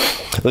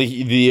 Like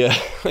the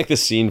like the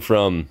scene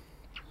from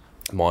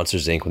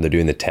Monsters Inc. when they're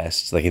doing the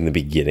tests, like in the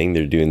beginning,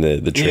 they're doing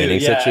the training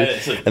Yeah, section,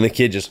 it's like- and the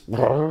kid just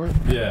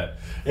Yeah,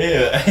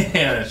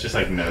 and it's just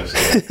like no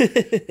skill.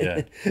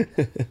 Yeah,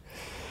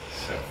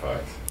 so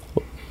fucked.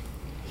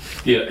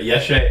 Yeah,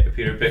 yesterday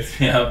Peter picked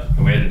me up,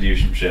 and we had to do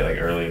some shit like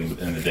early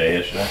in the day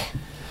yesterday.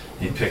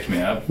 He picked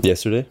me up.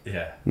 yesterday.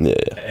 Yeah. Yeah.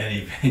 And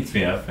he picked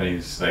me up, and he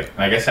was like,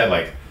 I guess I had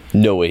like,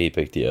 No way he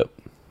picked you up.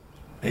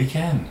 he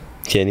can.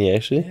 Can he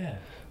actually? Yeah.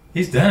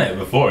 He's done it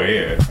before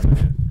here.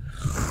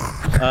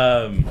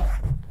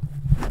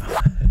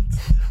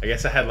 I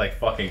guess I had like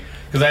fucking,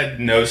 because I had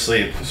no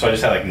sleep, so I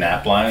just had like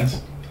nap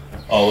lines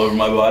all over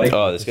my body.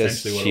 Oh, this guy's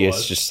Essentially what she it is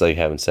was. just like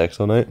having sex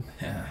all night.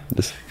 Yeah.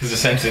 This- Because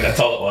essentially that's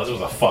all it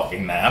was a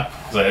fucking nap.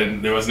 'Cause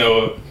there was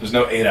no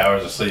 8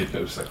 hours of sleep.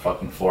 It was like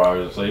fucking 4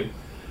 hours of sleep.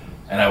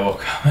 And I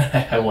woke up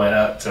and I went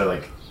out to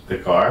like the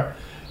car,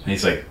 and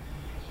he's like,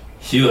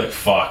 "You look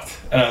fucked,"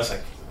 and I was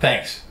like,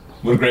 "Thanks.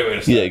 What a great way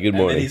to start." Yeah, good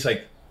morning. And then he's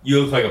like,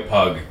 "You look like a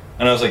pug,"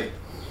 and I was like,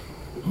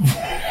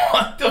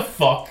 "What the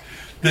fuck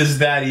does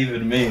that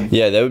even mean?"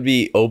 Yeah, that would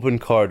be open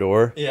car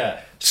door, Yeah.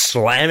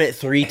 slam it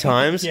 3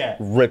 times, Yeah.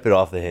 rip it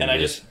off the hinges. And I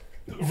just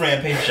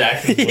rampage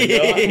Jackson's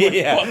window. I'm like,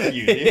 Yeah. "Fuck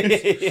you,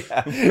 dude."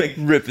 yeah. Like,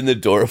 ripping the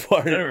door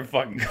apart. I never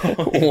fucking go.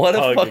 What a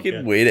Pug fucking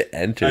again. way to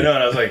enter. I know,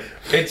 and I was like,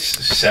 "It's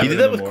 7 He did in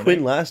that the with morning."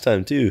 Quinn last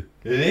time too.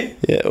 Did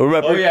Yeah,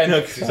 remember? he? Oh yeah, I know.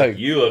 Because he's like,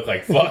 "You look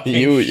like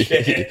fucking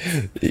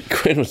shit."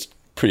 Quinn was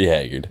pretty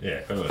haggard. Yeah,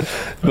 Quinn was,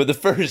 But the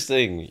first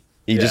thing,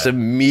 he just Yeah.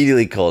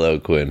 immediately called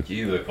out Quinn.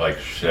 you look like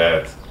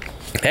shit.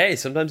 Hey,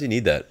 sometimes you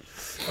need that.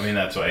 I mean,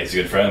 that's why he's a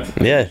good friend.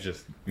 Yeah. He's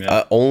just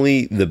yeah.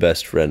 Only the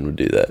best friend would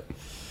do that.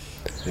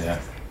 Yeah.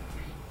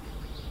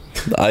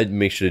 I'd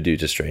make sure to do it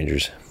to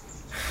strangers.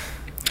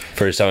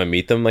 First time I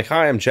meet them, like,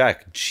 "Hi, I'm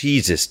Jack."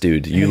 Jesus,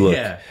 dude, you look.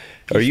 Yeah.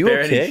 Are you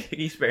okay? Can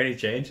you spare any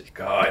change?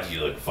 God, you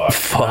look fucked.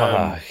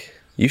 Fuck.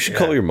 You should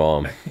call yeah. your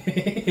mom. Yeah.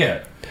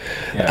 Yeah.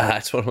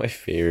 That's one of my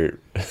favorite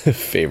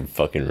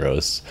fucking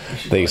roasts.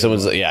 Like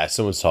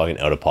someone's talking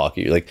out of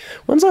pocket. You're like,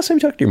 "When's the last time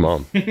you talked to your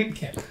mom?"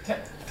 Yeah.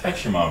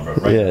 Text your mom, bro.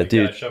 Right Yeah, now.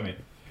 dude. Yeah, show me.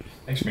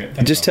 Text me.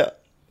 Just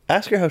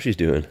ask her how she's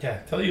doing. Yeah,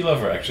 tell her you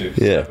love her. Actually. If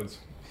Yeah. this happens.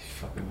 You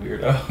fucking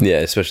weirdo. Yeah,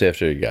 especially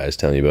after guys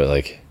telling you about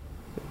like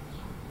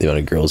the amount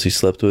of girls he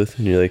slept with,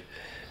 and you're like,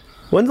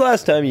 When's the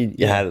last time you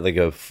had like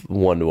a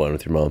 1-to-1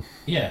 with your mom?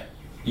 Yeah.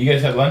 You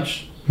guys had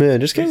lunch? Man,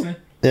 just get Recently?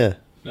 yeah.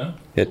 No?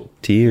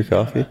 Get tea or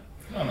coffee.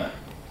 Get on that.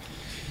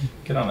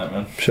 Get on that,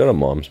 man. Shut up,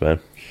 moms, man.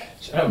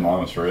 Shout out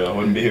moms for real. I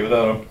wouldn't be here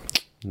without them.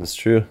 That's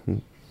true.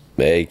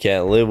 Hey,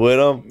 can't live with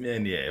them.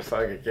 And yeah,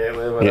 fuck, I can't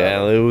live without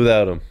Can't live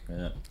without them.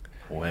 Yeah.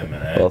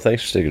 Women, eh? Well,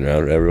 thanks for sticking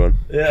around, everyone.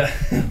 Yeah.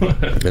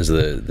 This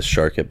is the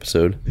shark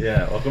episode.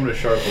 Yeah, welcome to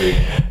Shark Week.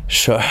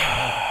 Shark.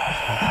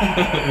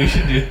 We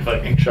should do a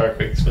fucking Shark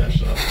Week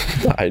special.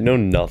 I know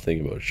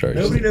nothing about sharks.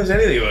 Nobody knows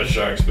anything about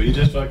sharks, but you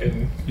just watch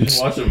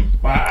them.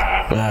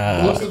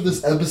 Most of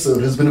this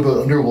episode has been about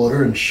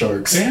underwater and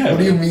sharks. Yeah. What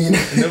do you mean?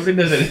 Nobody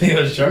knows anything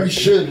about sharks. We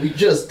should. We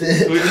just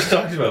did. We just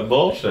talked about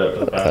bullshit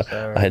for the past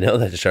hour. I know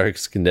that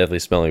sharks can definitely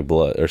smell like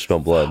blood or smell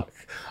blood.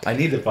 I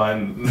need to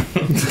find.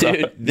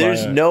 Dude,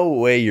 there's no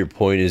way your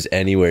point is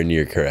anywhere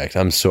near correct.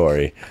 I'm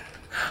sorry.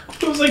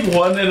 It was like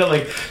 1 in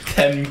like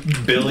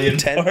 10 billion.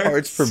 10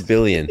 parts per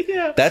billion.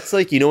 Yeah. That's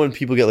like, you know when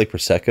people get like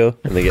Prosecco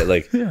and they get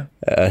like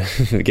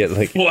get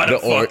like What a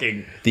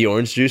fucking- the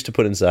orange juice to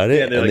put inside it.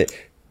 Yeah, they're and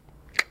like-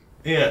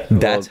 Yeah.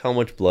 that's how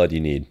much blood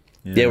you need.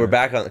 Yeah, we're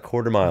back on a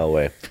quarter mile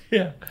away.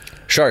 Yeah.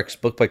 Sharks,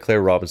 book by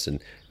Claire Robinson.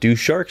 Do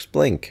sharks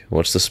blink?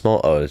 What's the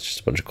small? Oh, it's just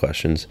a bunch of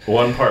questions.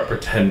 1 part per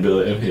 10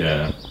 billion.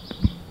 Yeah.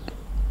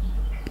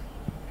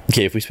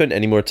 Okay, if we spend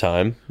any more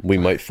time, we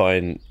might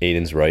find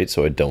Aiden's right,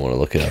 so I don't want to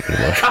look it up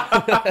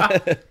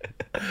anymore.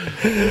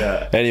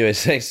 Yeah.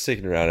 Anyways, thanks for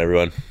sticking around,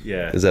 everyone.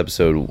 Yeah. This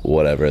episode,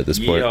 whatever, at this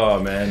point. Yeah,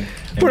 man.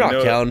 And We're you not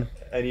know- counting.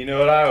 And you know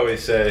what I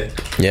always say?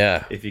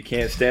 Yeah. If you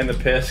can't stand the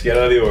piss, get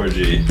out of the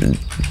orgy.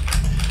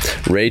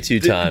 Ray 2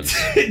 times.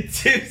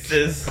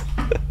 Deuces.